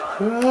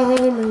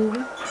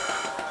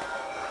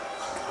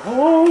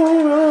 hold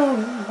on,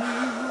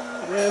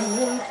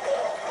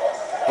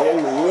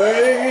 and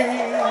wait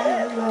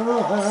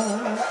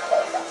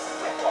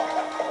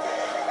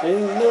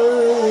and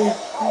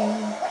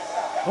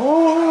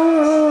hold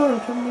on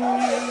to me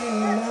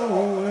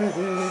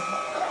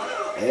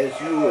as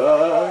you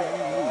are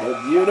the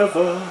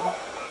beautiful.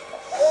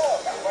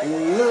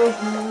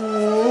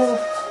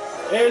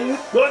 And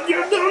what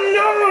you don't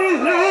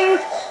know,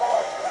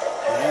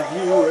 have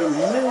you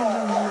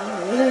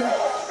remembered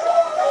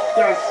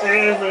just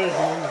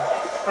everything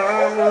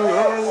I'm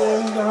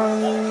alone,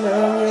 darling,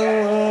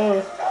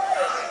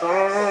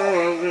 oh,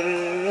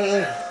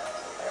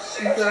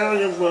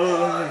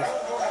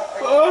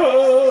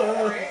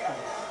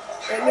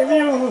 and if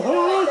you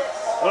hold,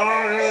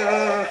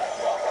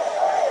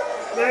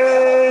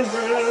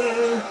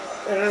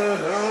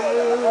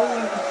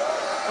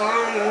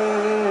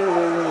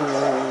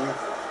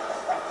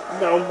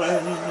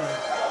 nobody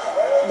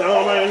knows.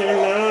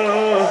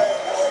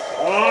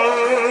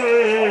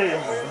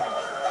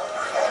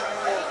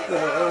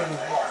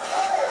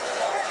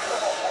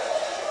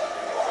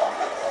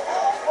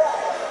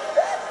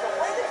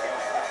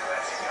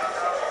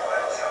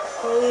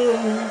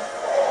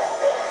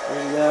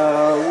 And I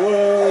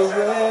was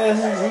there,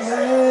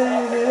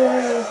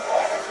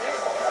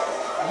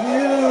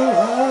 you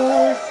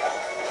are,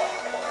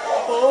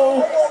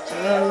 oh,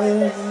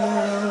 darling,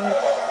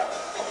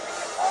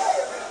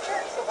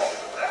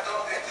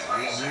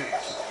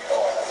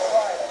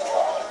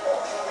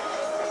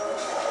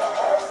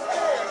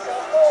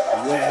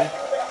 where?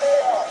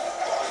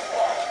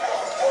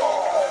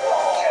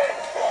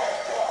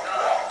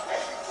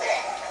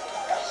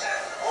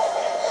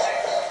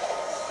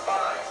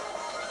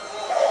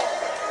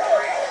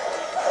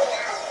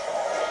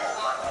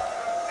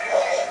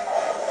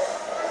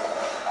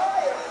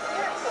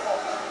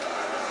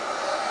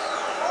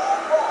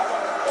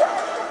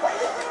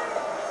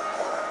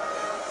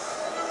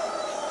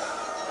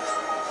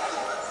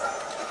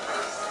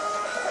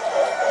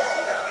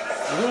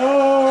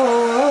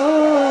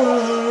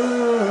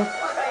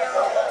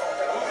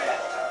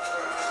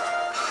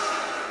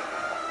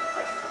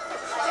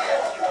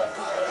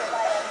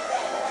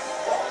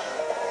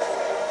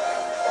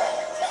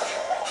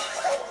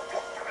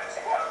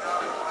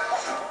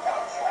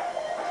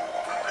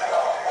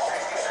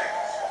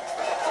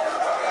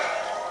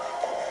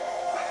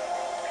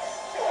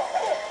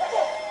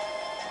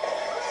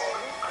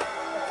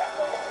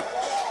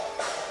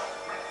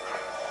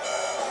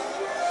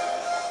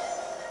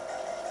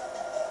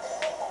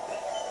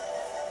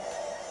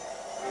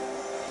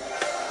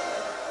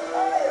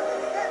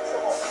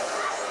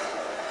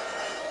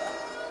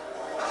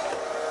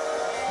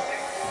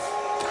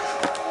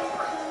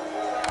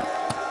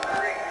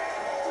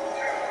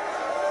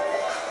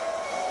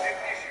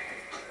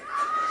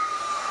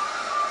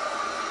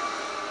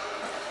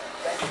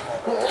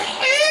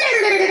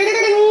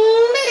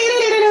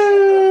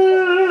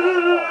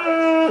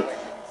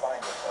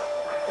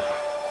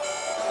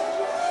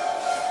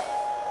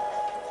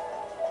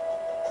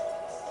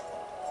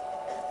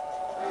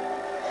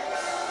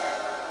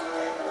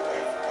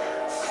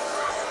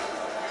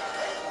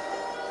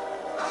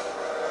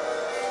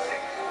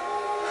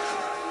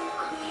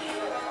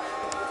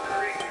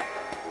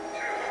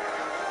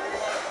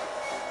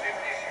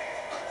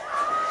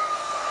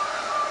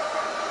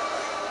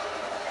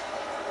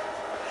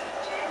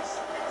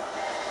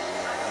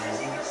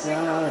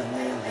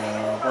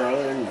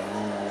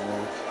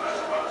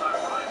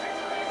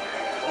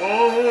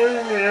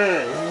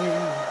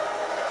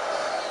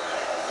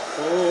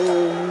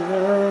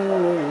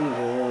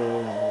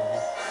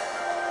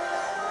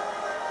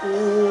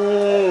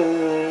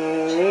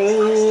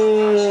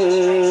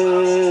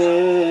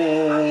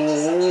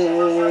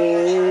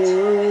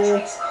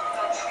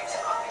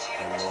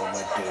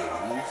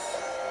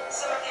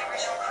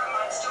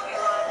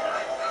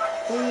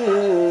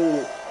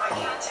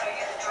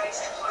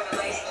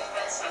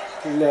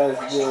 Let's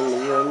go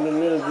running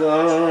the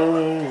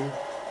zone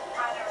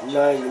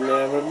like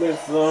never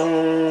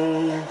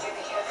before.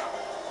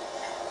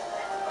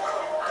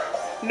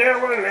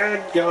 Never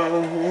let go.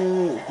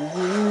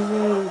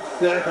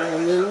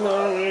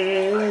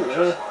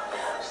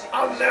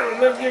 I'll never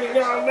let you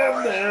go up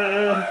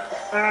there.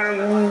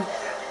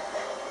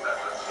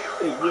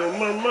 You're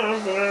my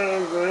mother.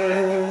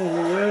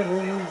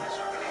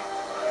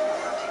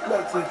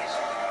 That's it.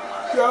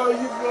 Girl,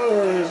 you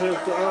burn.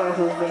 That's all of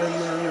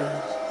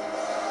them.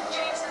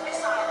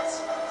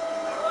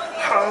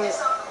 How?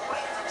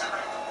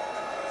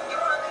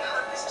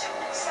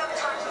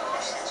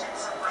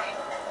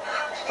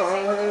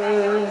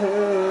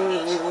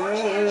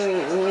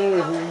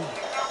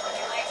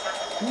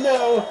 No,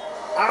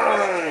 I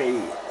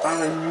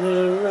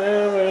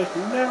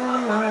never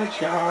like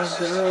y'all.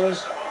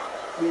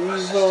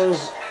 These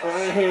boys, I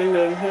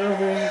ain't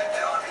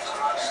heaven.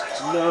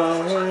 No,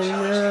 I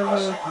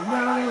never,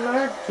 not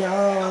like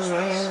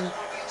y'all.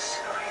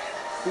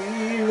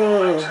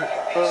 Fever,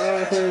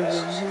 I've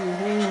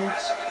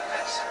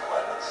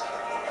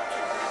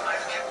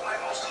kept my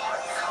most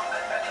hardened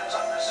combat veterans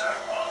on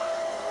reserve, Paul.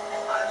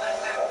 I let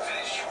them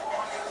finish you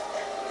off.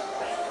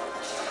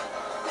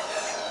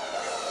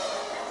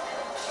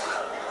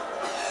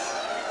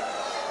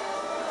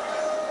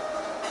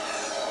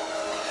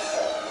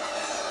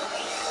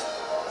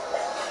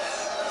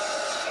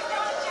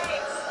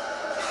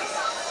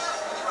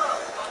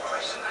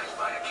 Operation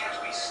Nightfire can't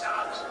be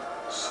stopped.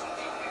 Soon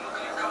the only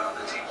nuclear card on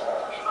the table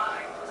will be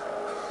mine.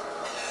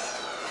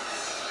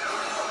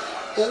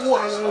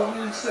 one of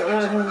these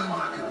times,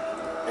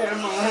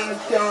 am I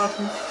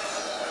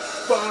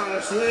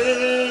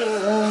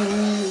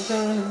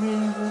done?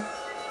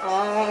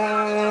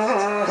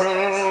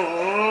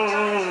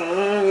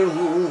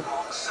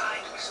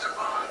 Alongside Mr.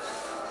 Bond,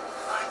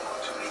 I'm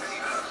going to make the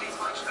Earth a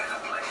much better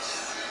place.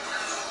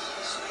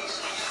 Space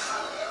is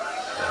finally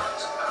right the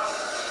balance of power.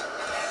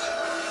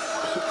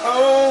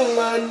 Oh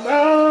my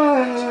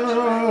God,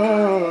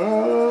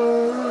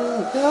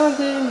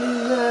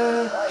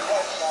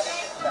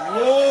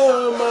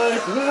 you're my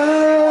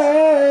friend.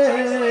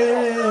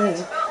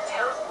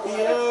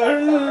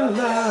 You're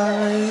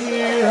lying,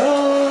 you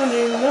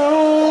only know.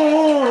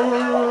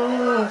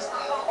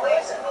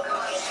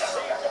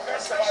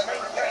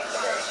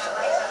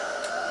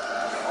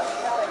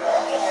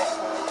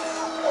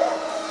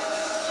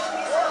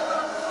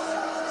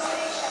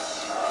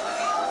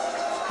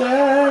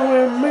 Stay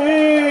with me.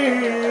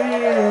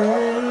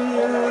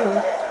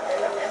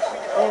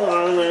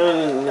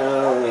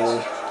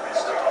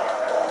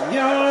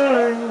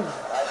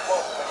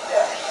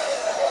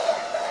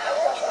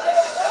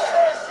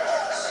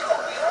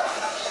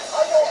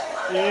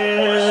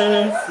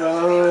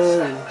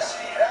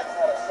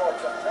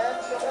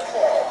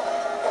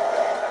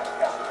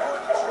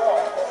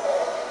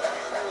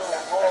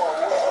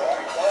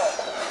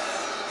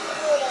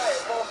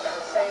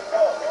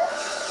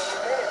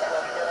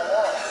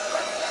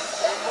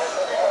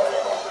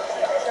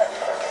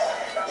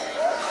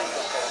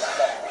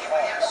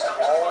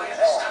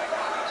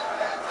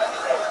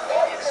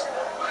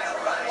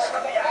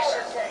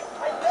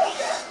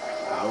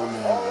 Oh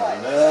no, you're fine. I'll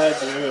never let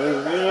you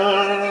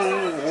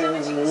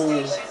go.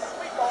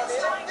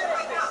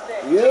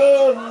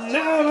 You'll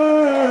never.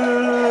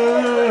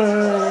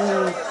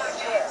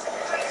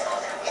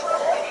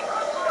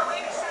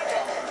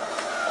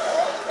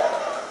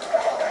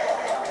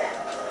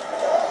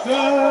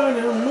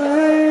 Gonna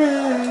make.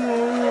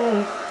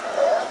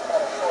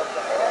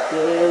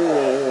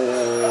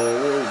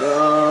 Go.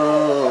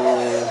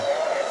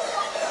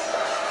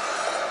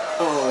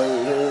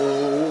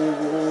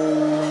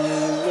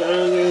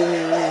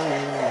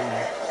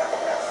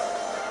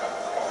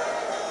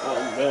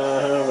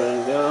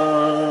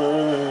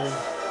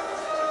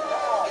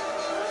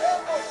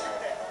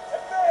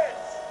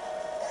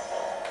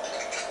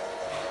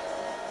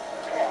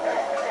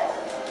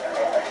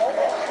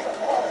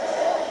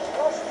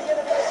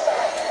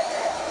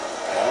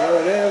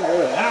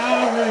 Whatever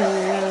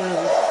happens.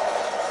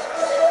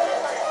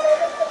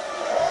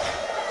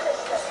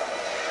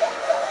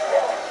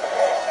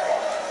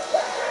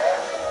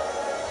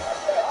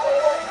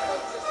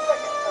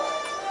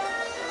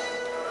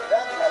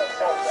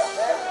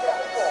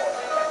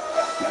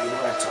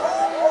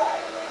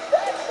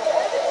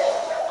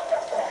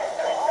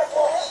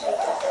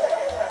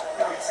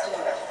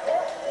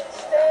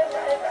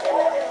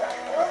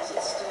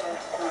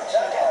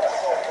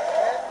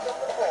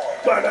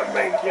 Gotta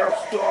make you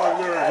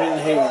stronger and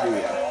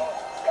heavier.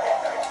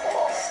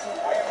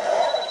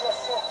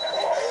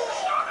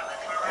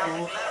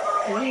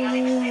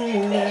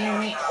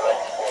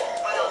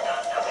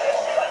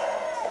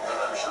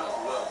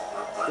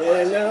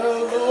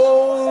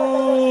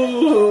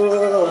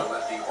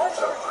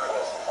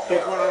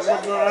 If I'm a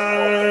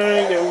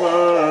dragon,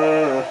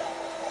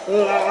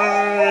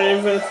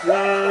 life is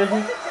life.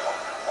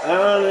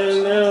 I'll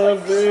never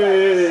be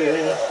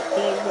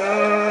a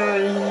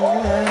dying.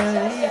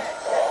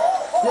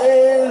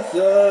 There's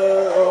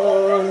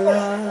all I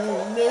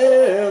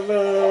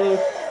never.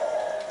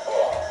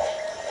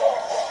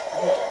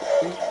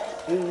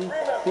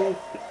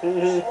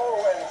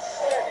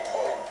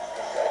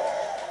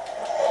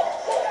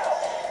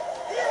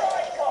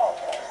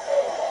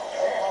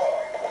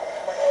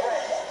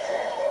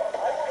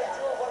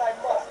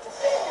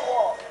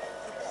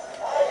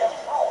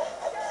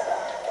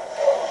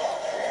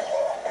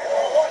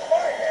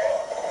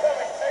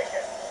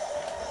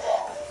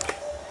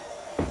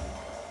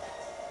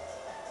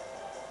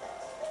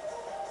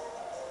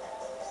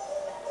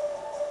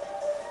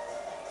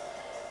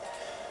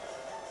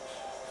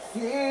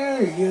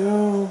 Here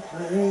you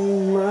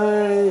bring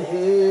my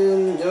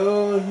hand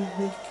on.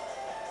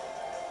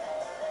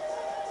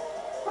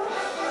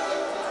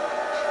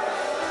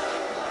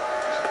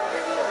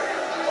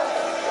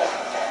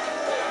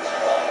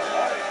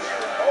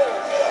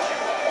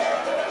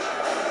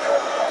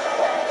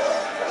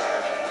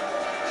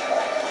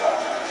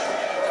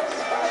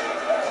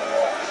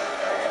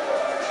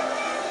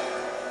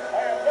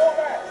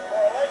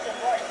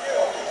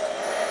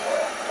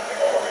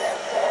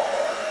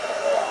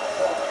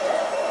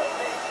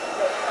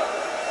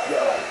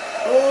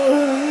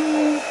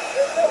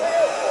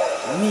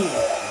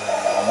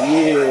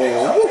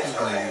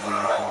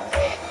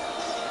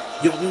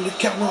 You need to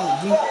count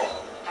on me.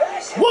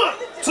 1,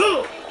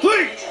 2,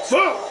 3, 4,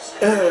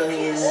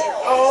 and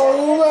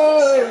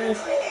alright.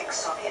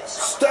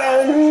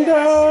 Stand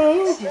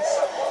up.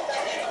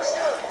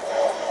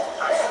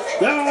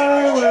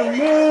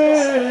 Diamond.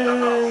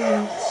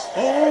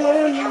 All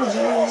I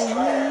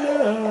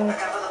know.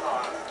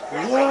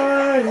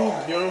 Why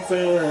you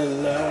feeling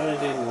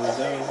like it?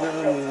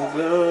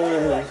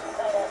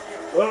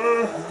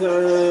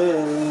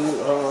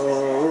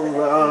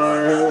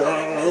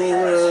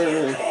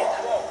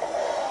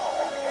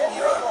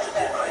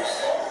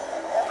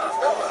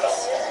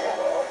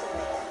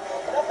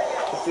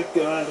 You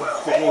got a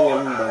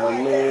thing about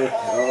me,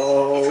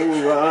 alright.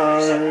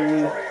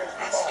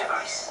 That's the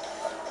device.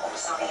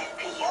 Soviet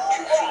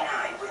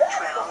PU-239 with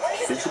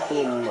 12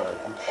 Physical mind.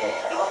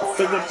 You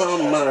Physical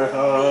my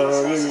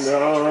heart,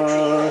 no.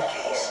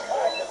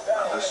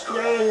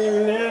 You're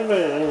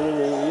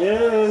living,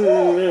 you're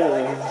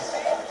living.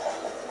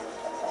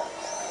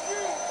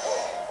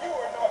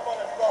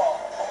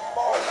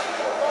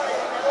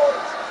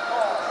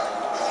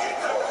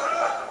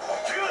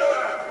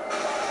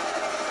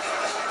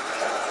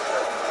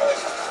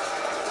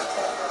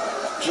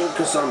 Jim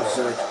Kazama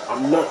said,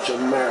 I'm not your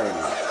man.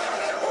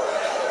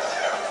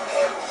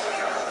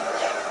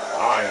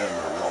 I am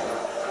alone.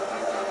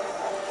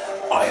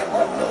 I am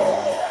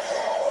alone.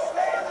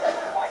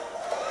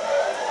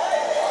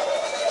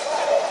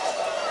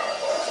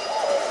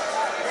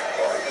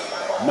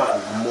 Not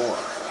anymore.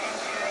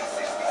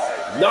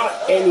 Not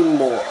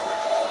anymore.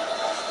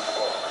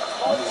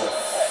 You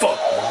fuck,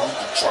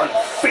 you trying to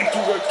fake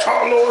you with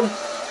Carl on?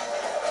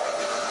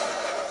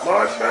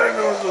 My man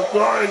was a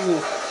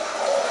grind.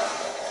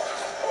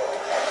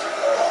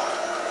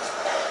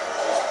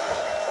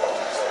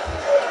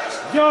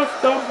 Just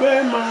to be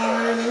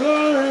my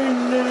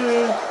line.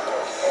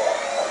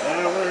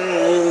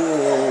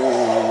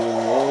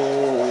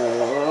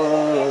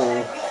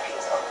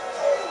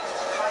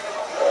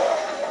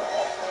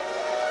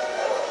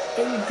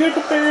 And you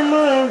could be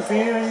my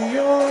fear,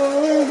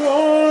 you're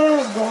gone.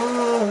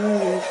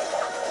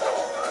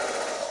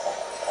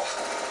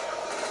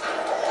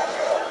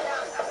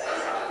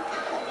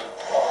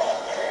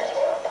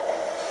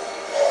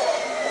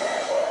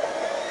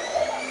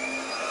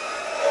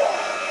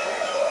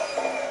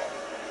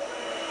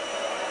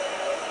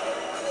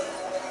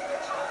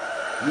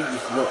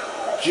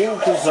 Jim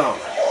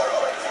Kazama.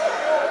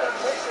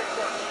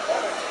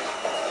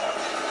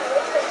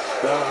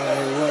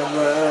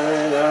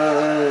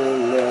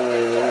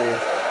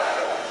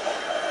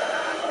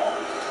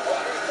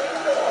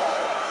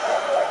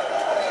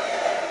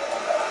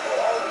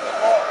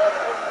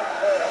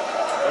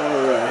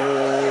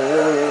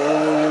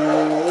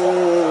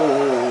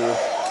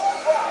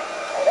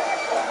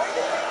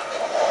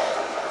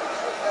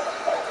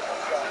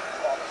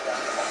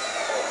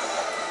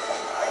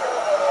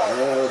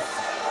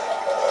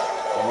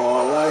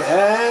 All I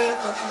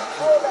have,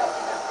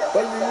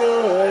 but you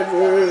know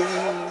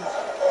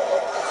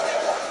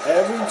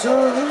every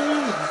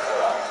time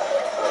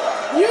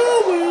you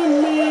with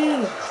me.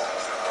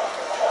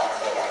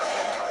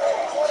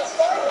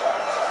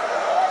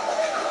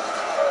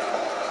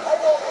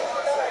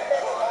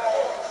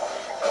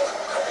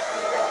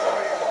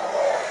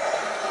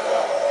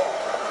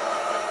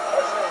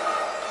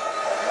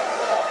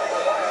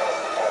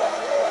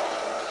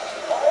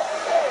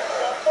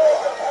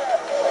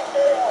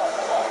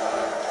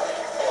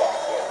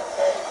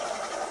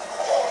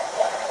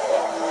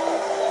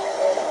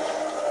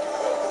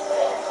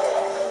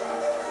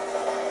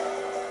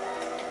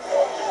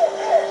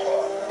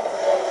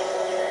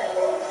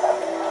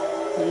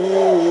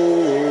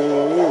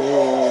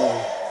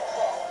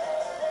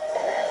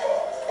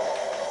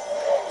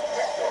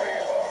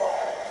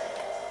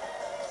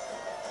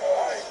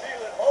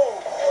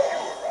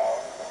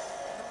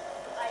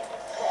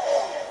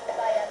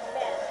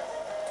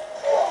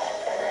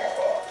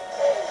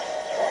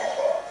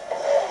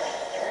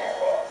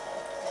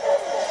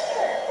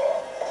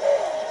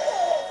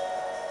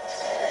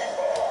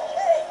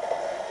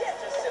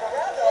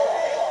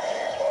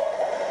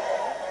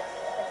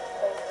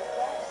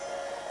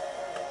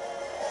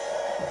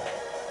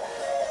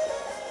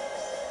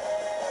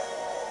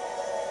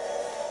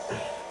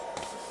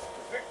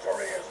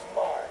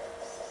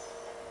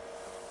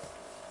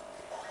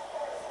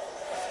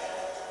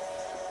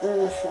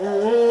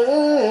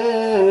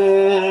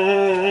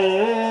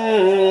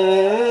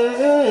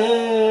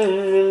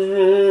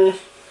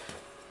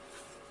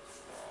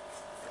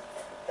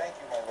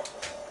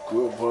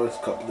 Good voice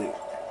coupling.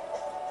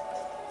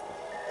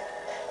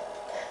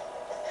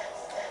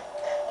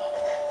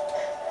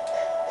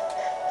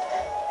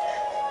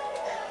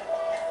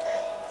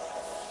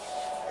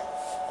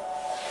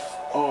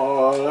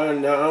 All I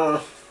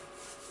know,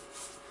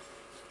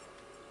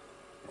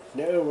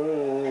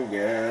 never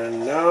get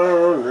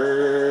lonely.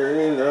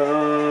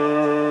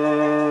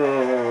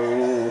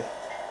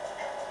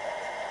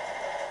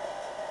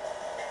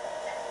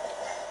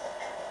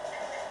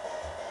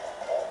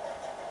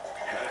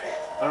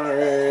 I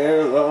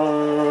alone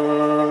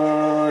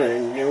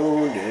knew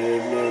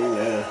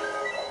that.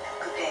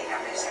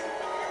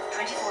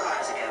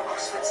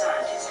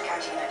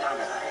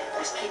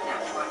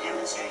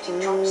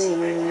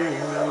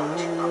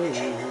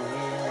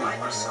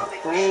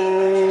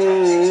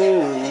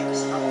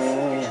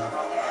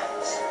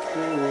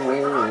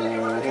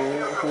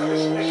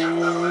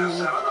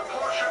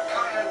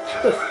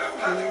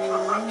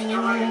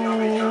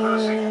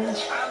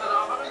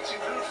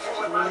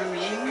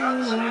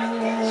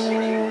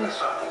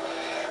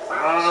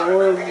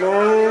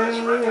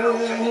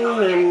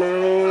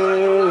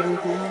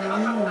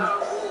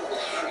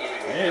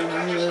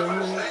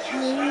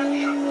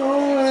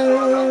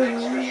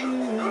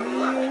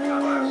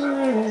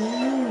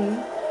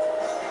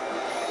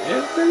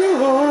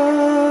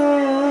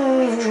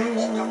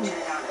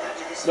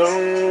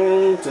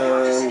 Long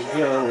time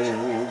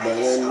coming, but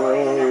I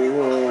know you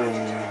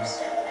won't.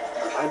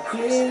 I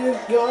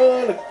just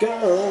gotta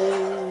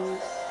go.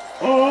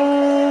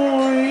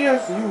 Oh,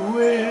 yes, you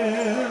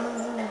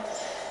will.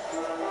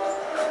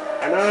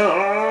 And I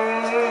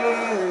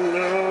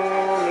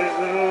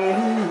know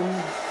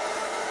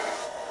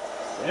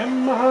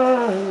am I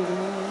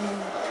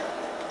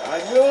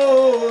go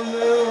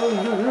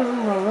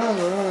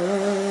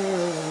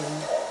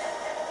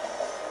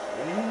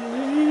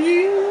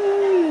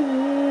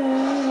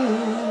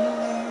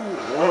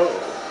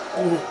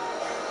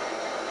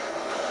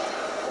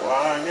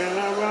walking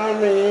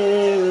around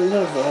me in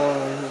the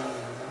fun.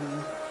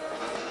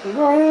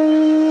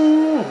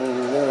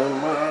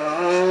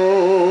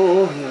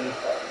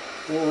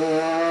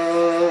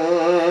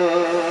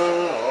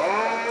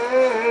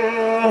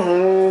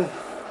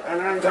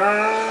 And I'm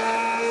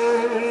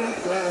tired,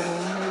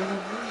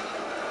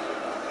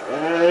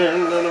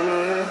 and I'm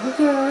lonely, it's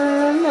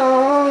been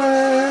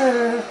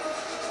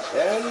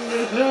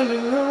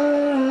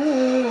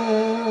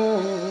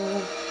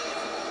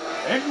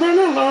a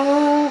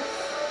long,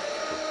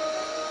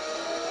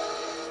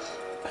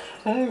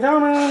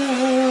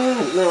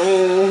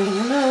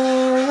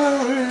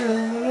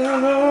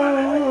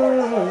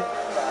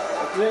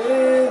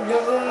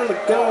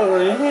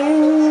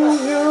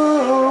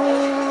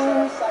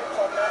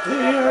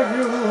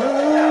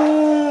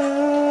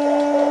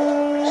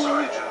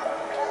 Sorry,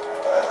 Joe.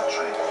 I have a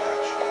train to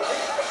catch.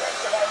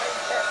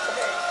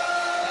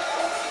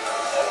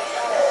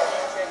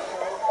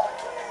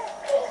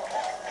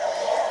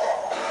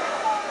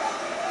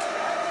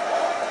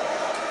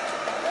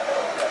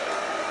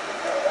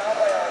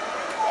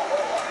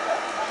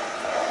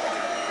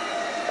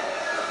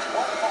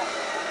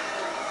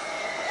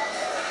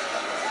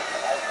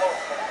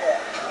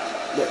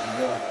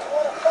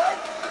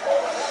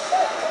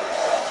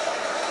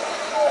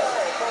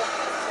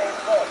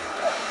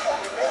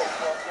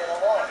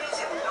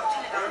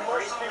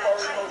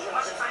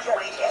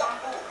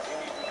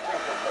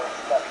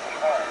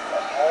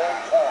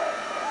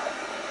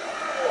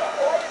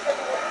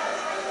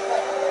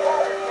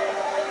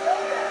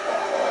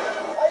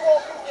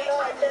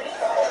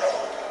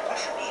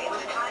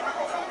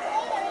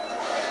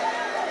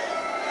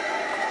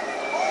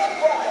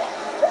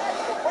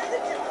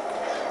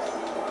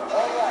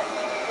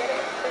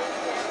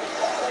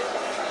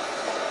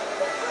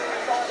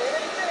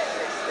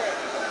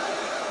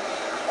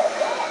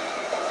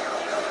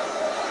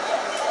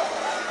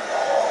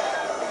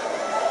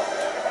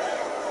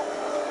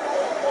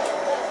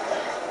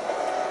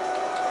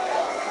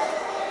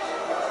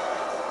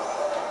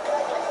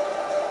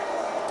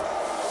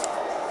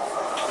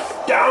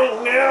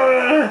 Don't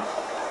never,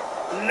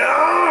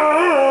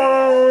 no.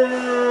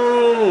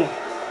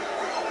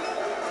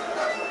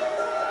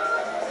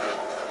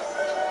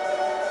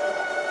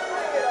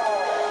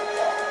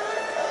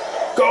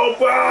 Go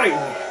by.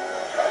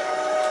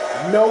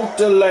 No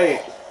delay.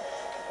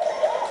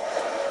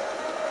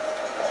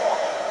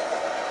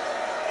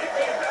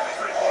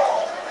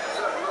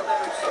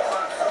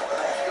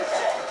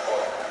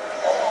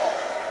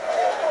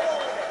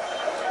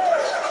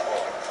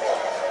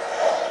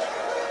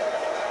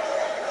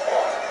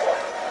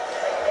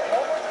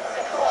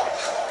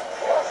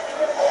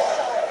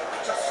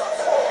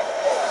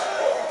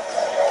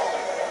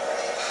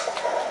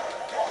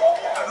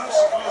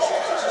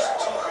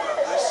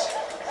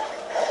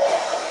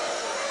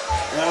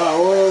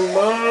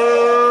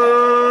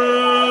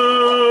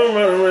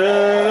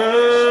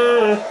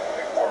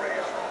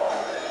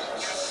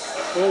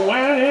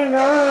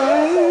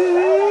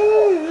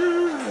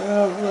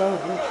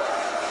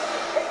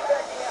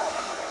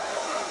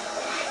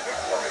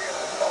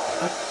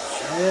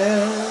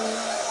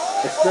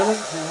 It's gonna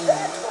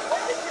come.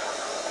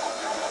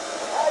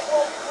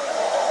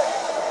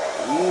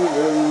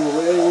 Even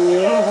when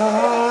your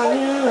heart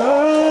is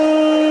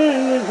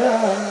hard,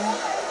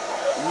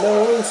 no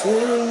one's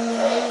in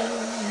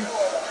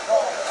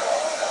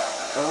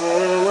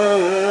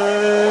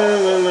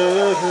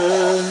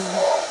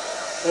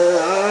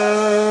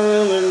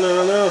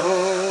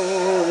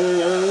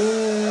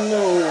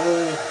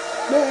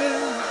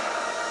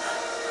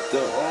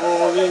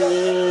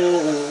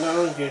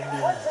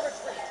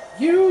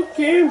you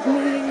give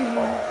me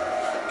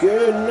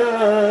good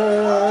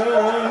night,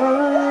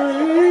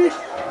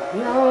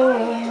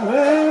 young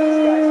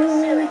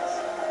man,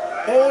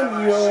 and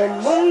you're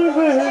my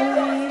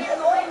baby.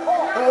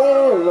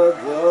 All I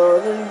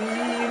gotta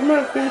leave my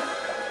feet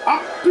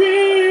up in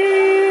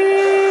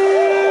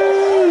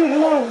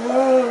love.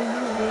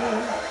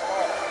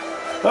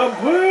 I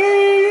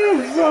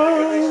pray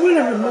for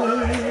winter.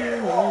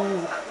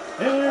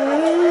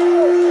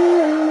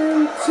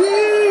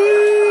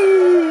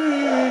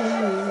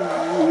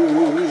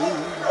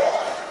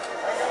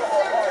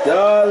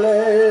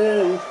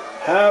 Darling,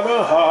 have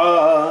a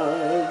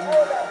heart.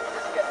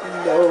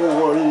 No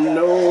one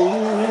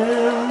knows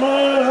in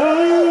my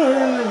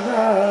heart.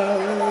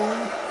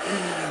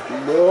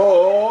 No,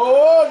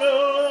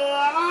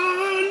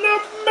 I'm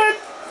not meant.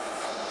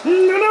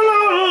 No, no,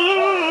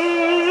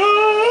 no.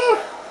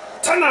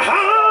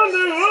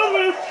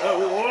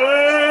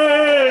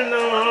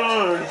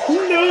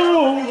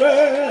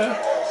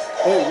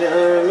 you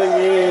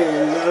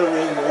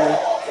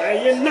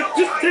not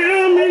just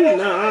tell me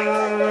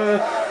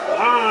now.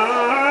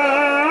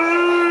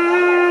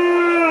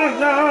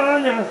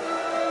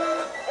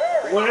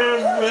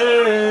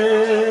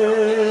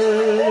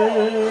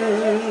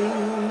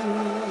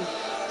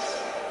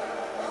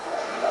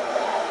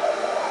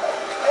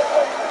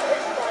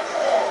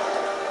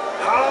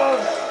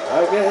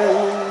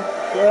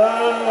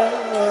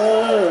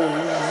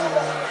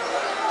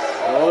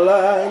 All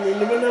I need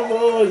to know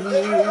for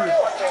you,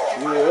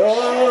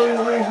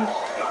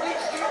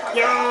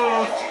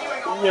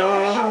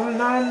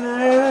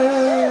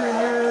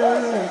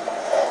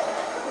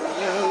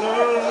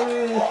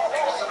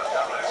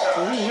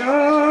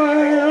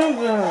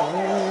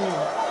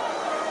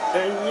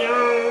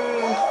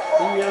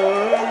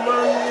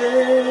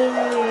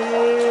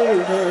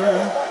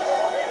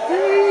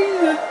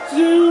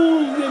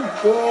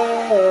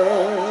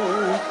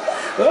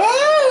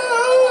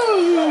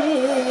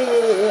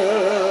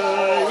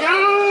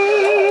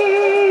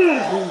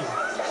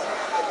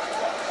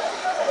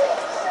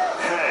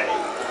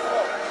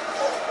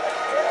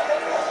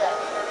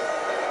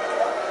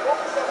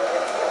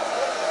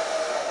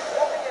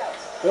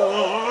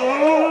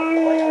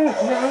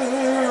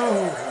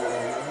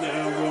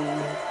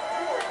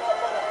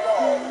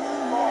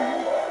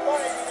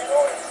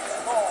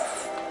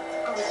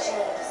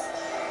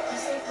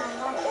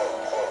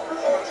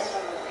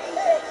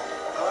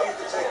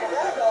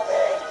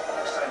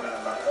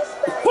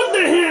 Put the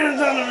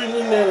hands on him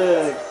in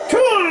there.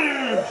 Come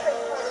on!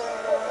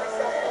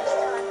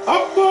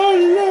 Up on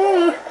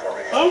the,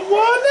 I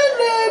want a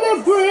little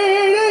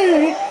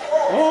pretty.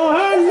 Oh,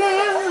 I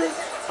know,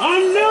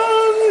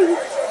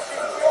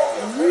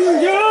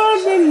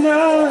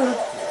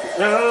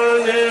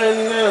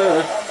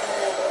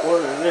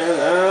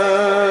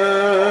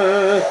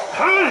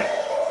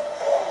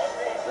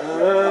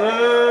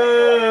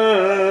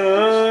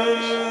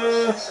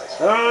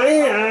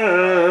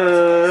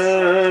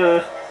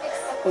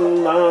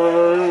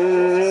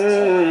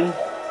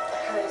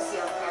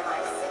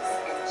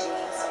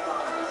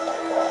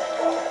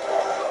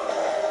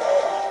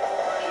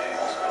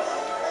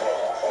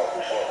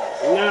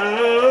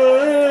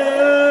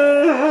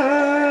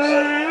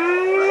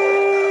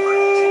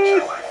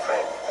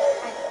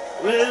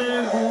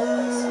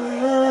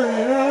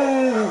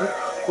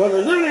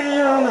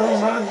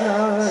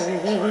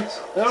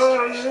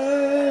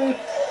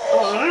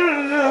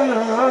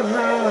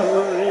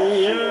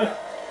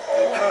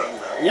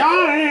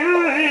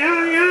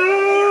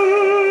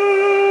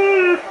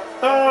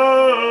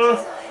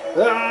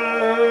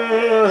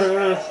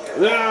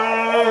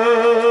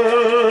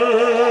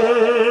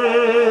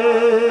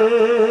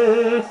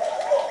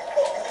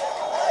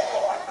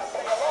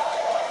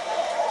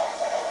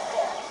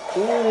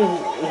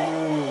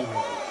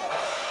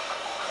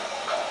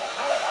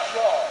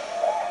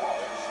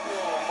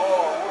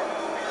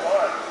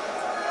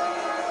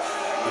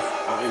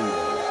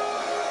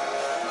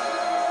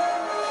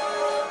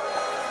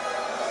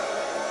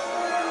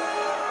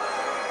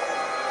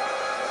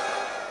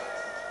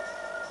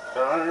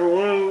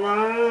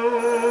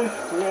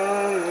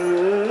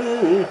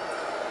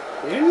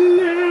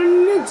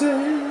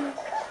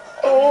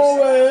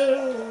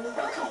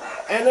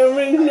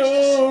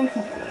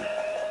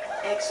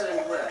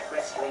 Excellent work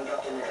rescuing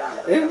Dr.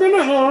 Nagano. It's been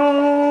a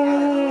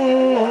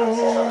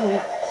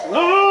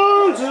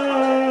long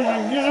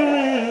time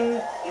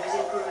again. He was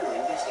in Peru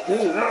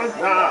investigating.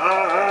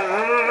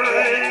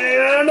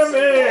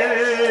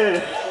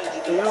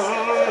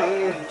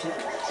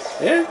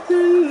 It's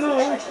been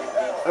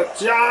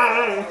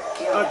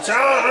a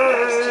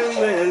time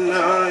when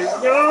I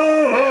go.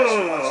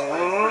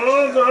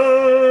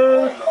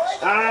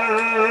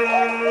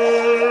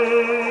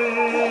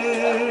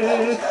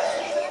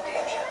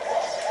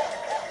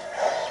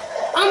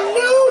 I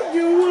know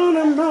you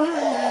wanna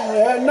mind,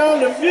 I know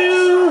the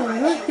view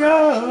of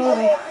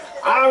God.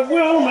 I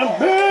will my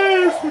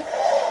best,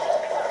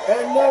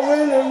 and I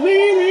will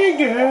leave me,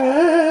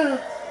 girl.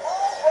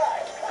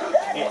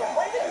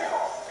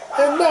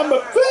 And I'm a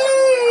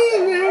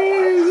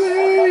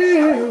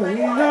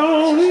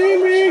don't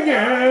leave me,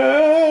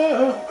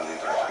 girl.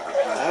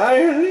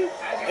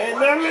 And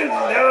I'm in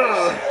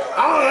down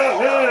all of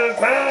the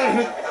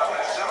time.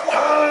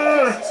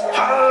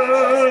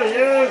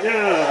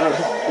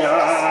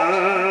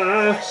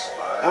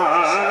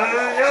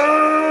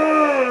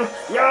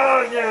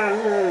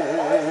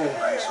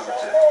 Thanks for the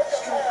tip.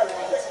 I'll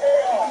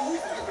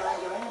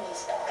do my best.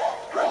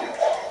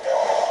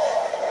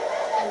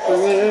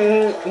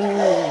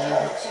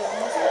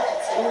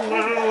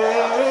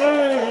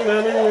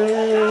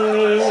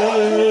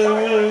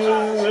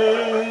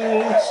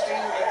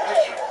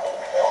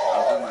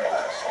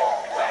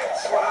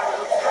 That's what I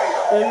was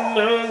afraid of.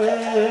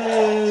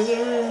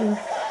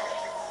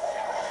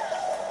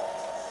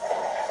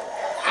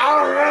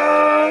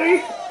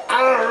 Alright,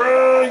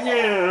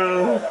 yeah.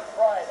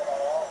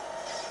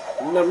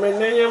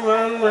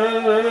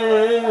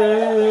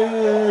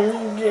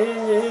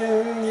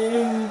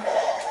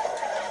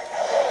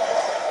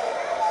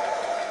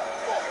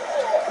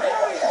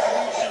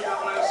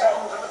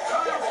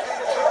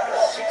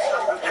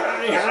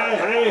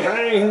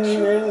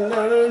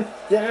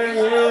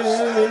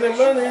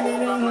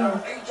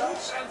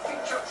 agents and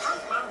feature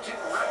front-mounted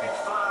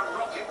rapid-fire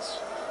rockets.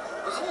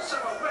 There's also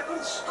a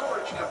weapons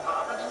storage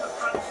compartment in the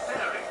front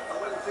fairing for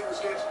when things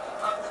get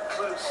up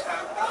close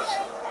and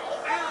personal.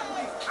 And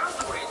we've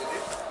counterweighted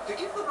it to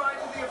give the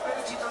rider the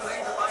ability to lay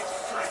the bike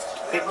flat.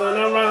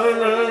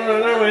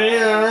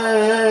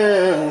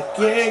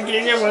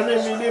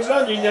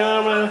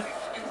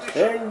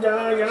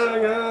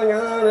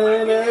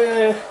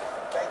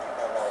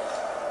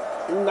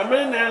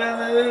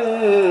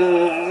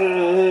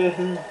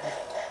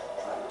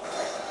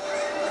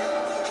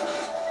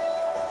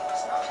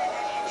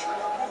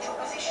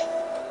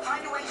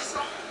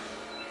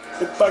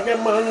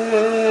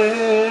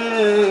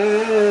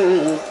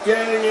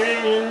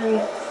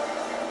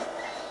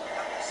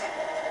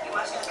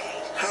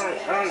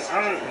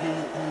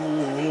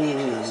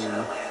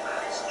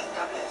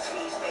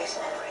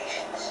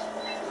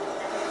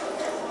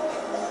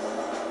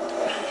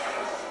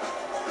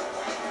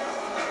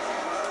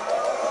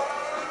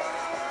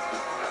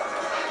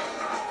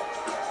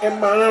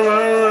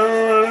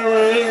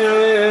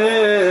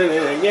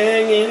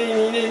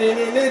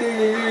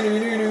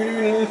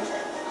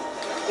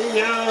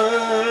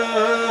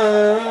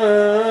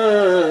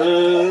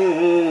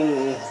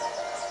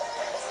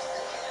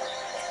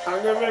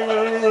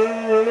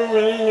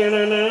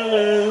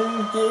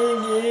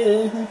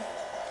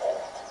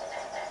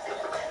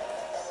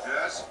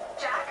 Yes?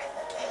 Jack?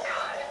 Thank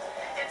God.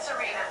 It's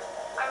Serena.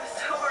 I was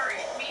so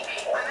worried. Meet me.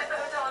 I'm at the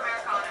Hotel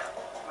Americano.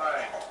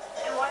 Right.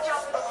 And watch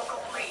out for the local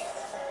police.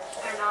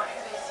 They're not who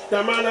they seem.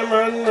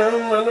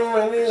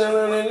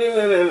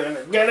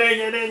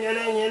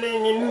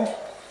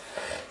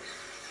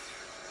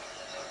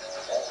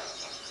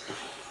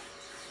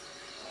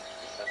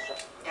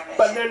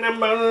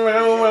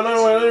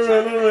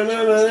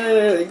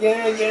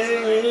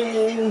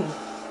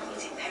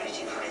 It's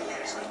imperative for in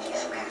there as quickly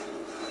as you can.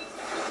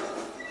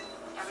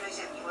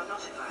 007, you are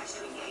not advised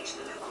to engage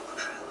the local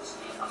patrols.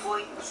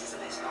 Avoidance is the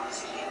best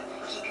policy here.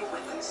 Keep your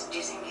weapons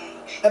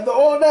disengaged. After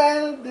all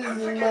that, this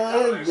is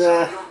my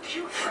job.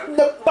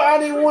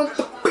 Nobody wants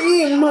to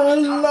be my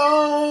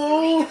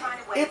love.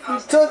 If you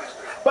touch,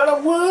 but I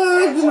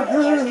wasn't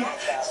hurt.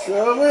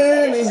 So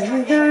many times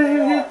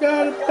you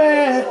got it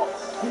bad.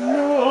 You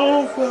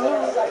know,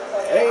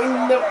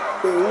 ain't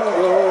nothing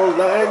wrong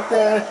like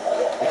that.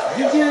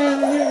 You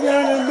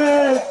got it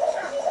bad.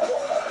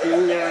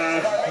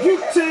 Yeah, you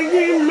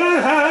taking my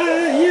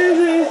high,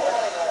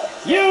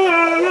 you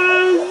are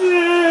right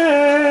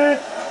there.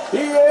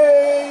 Yeah.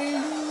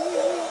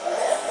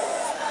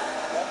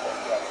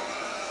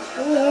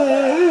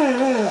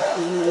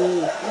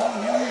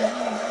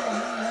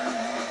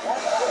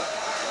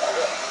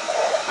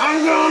 I'm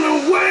gonna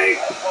wait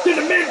till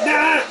the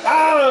midnight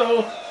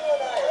hour.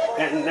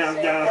 And now, I'm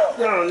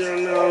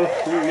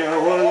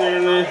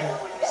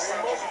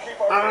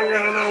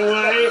gonna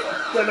wait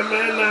till the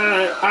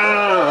midnight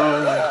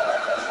hour.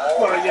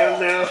 For you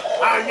now,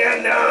 I got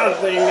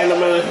nothing in the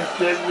mind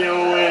that you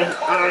win.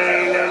 I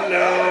ain't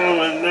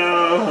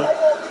know.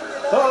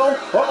 Oh,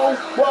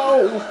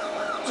 whoa,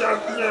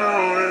 just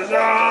going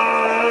on.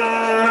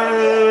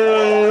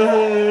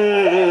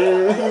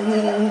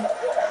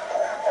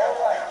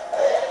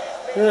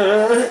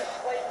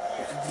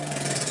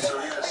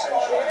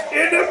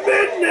 In the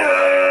midnight.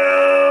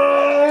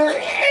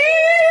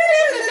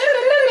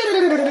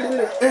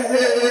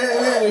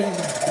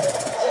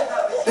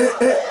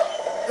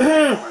 We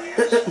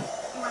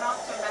went off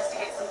to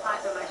investigate some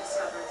platinum I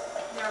discovered.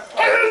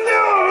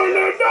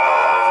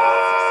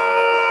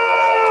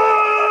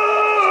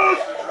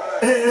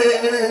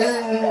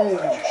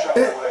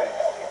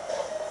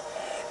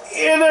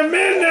 In the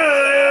midnight.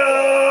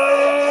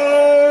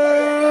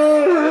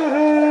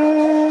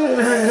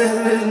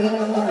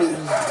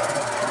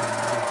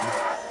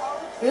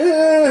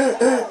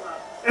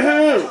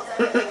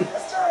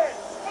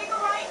 Take a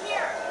right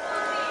here.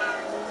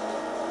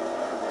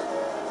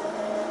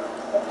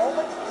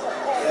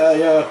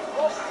 Yeah.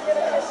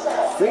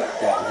 Freak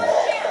that.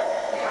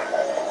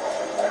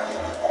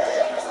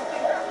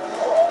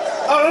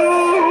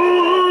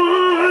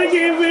 Oh, I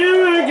can feel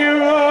like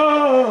you're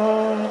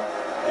all,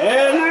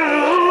 and I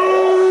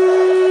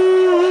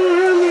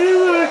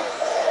feel like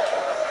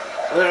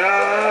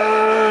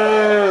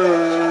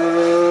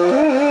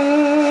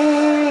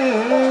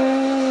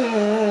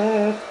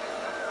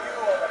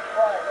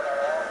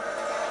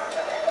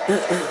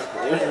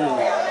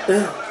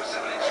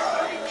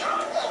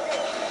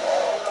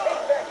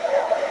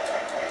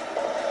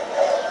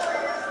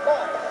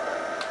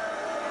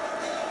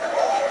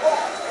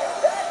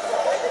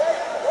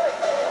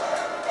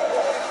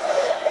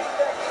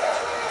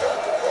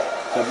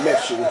the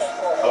missions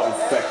are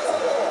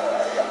effective.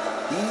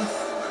 These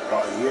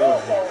are your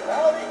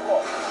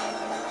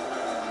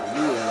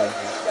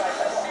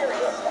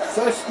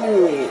first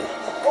new in.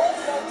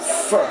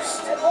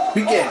 First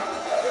begin.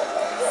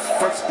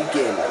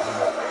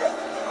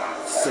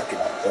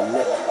 Second, the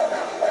next.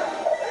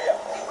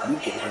 We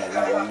can have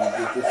it when we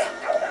do this.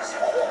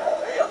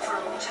 Look for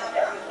an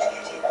alternate route to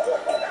get in.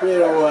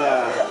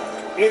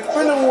 It's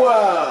been a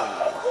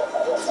while.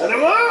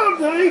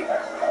 me?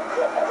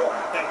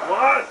 And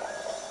what?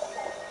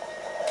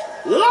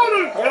 Let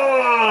it go!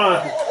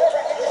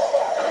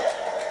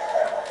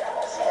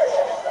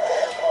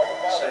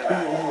 Stay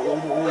back. What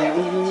about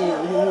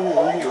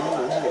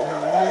the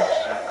cards?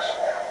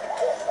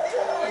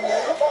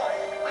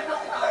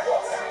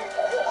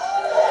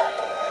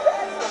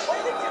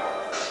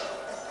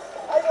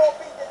 I won't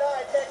be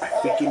denied next I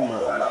think in I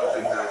mine. don't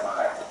think they're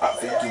mine. I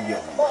think in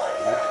your mind.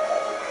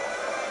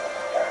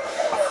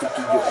 I think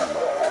in your mind.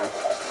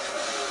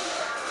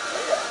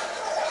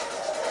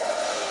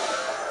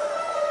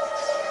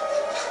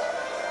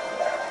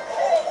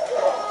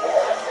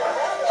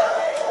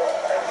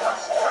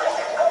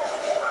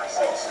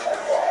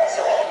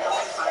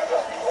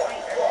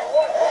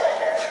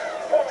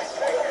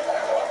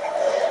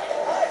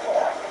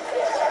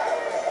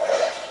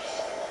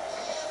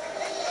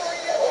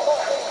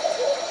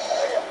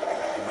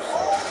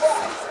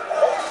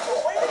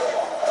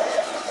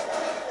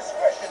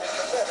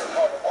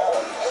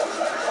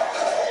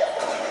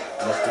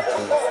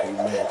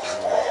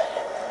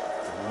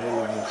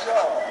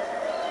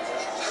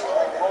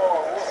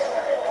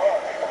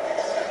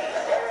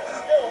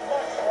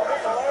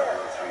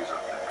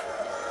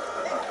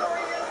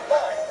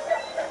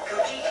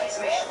 Complete his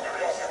mission,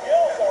 007.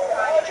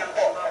 Find a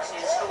junction box and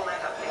install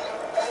that update.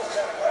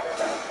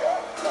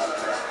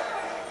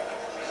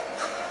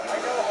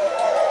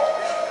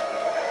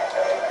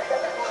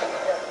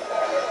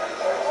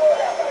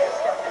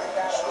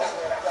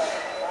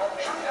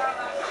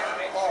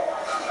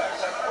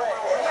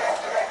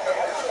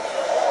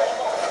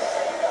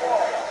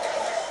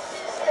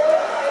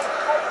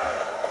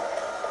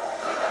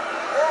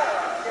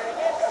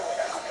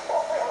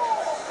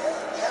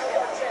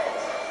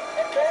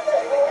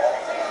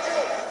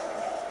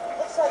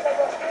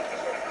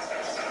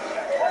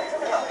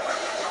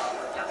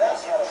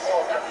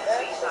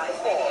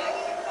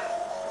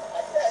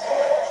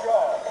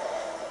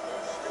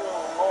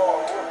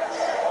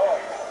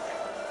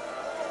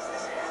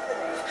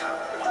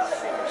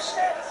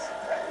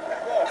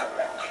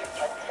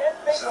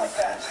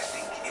 Sometimes I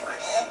think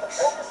MI6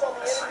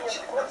 assigns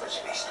you numbers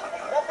based on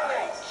your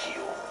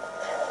IQ.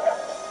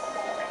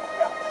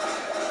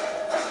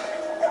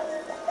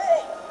 Hey,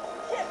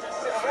 you can't just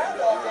sit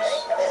around all day.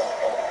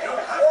 You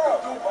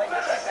have to do better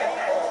than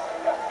that.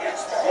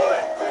 It's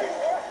good.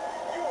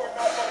 You are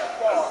not but a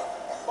dog,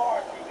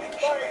 barking and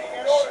biting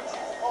at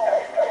orochi's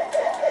call.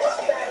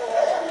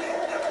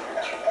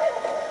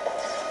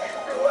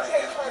 Do I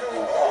have to do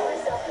all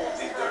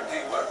the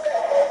dirty work?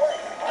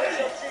 I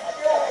shall teach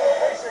you the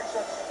basics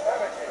of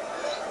supremacy.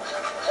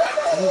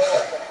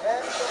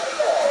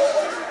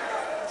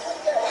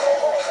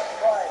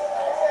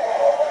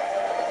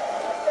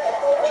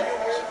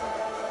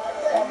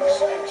 You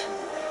said two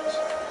words.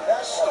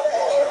 Stop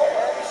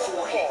it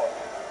before he...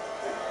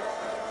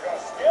 Your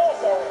skills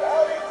are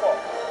without equal.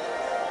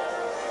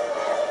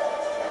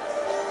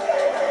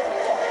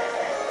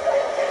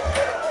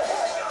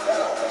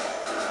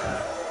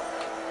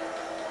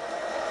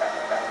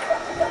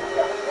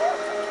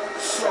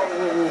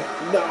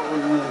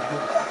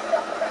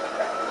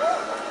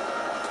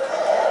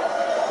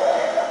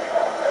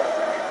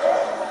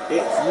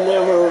 It's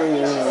never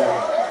ringing.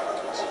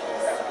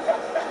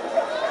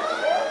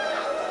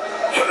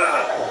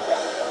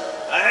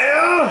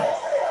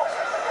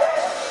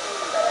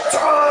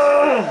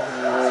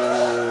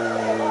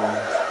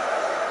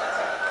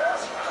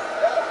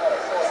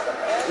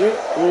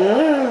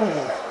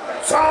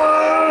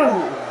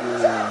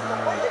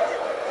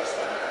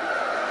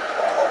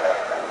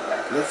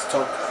 Let's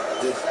talk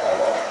this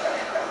one.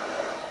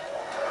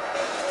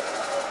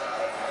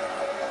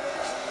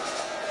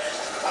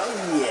 Oh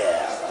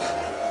yeah.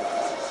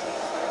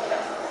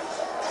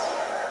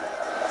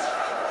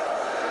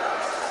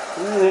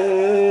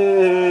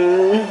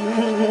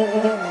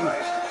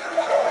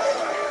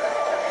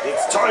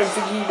 It's time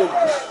for you to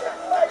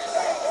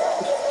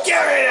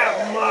get it out,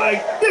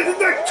 Mike. This is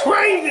not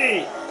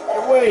crazy.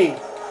 Wait.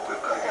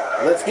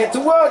 Let's get to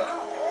work.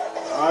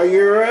 Are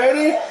you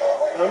ready?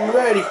 I'm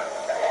ready.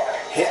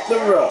 Hit the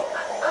road.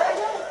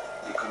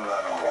 You couldn't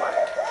run on the way.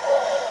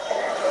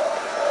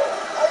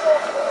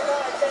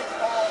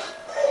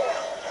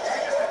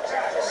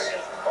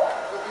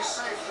 We'll be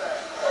safe there.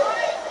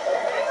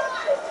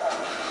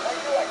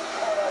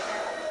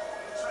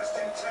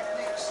 Interesting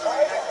techniques.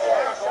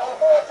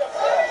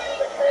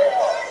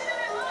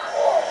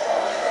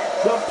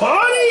 The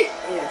party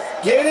is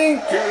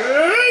getting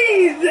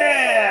crazy.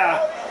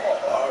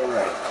 All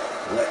right,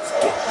 let's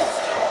get this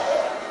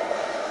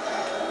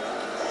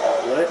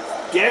started.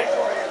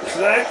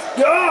 Let's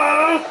go.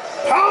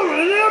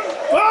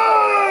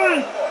 Palmer-Thompson.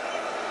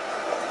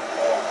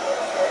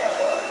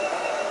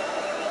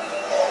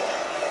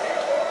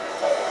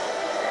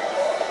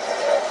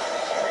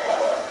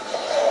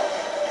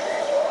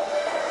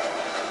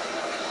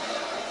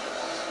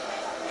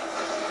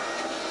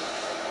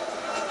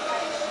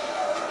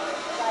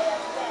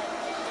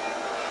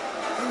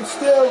 I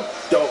still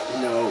don't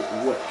know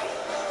what.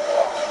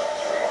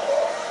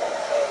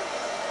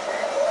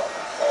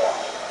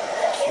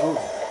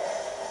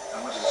 How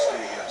much is stay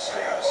here?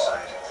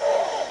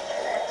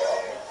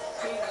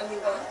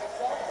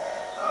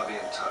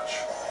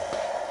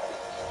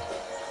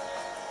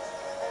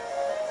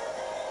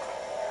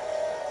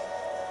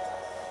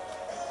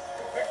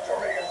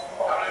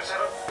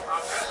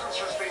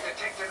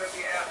 detected at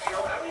the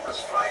airfield, and we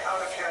must fly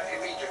out of here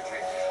immediately.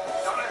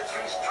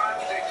 003's prime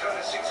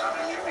Daytona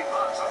 600 should be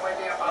parked somewhere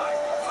nearby.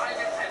 Find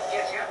it and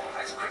get here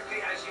as quickly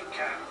as you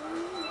can.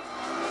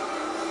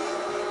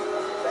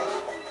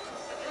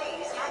 The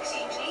plane is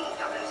taxiing to leave,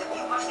 007.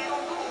 You must get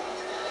on board.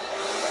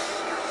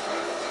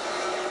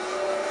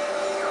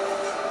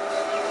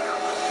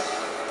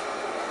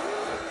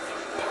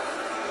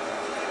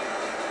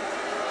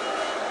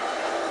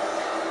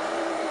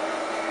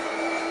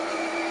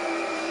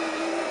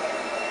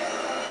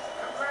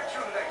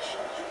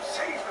 Congratulations, you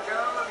saved the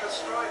girl and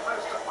destroyed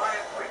most of my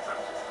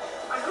equipment.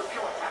 I hope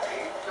you're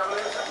happy, 007.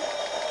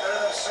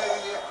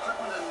 Saving the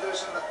equipment and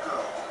losing the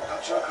girl.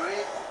 Don't you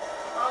agree?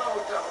 Oh,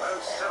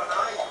 007,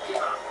 I give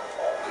up.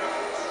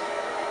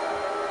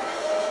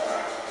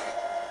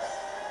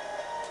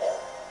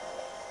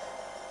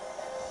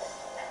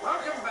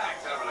 Welcome back,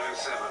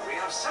 007. We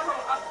have several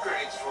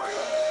upgrades for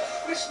you.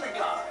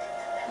 Disregard.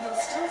 Your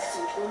stealth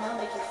suit will now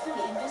make you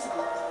fully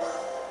invisible.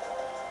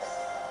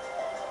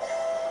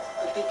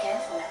 But be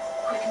careful.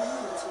 Quick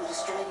movements will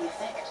destroy the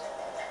effect.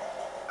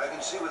 I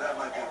can see where that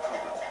might be a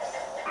problem.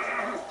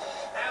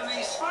 And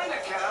the spider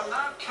cam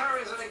now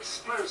carries an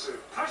explosive.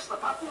 Press the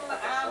button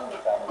and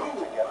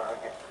boom!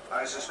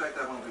 I suspect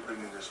I won't be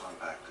bringing this one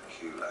back to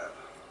Q Lab.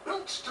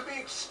 Built to be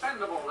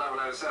expendable,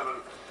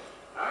 007.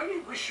 I only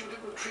wish you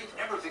didn't treat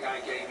everything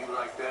I gave you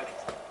like that.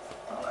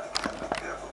 Well, I can't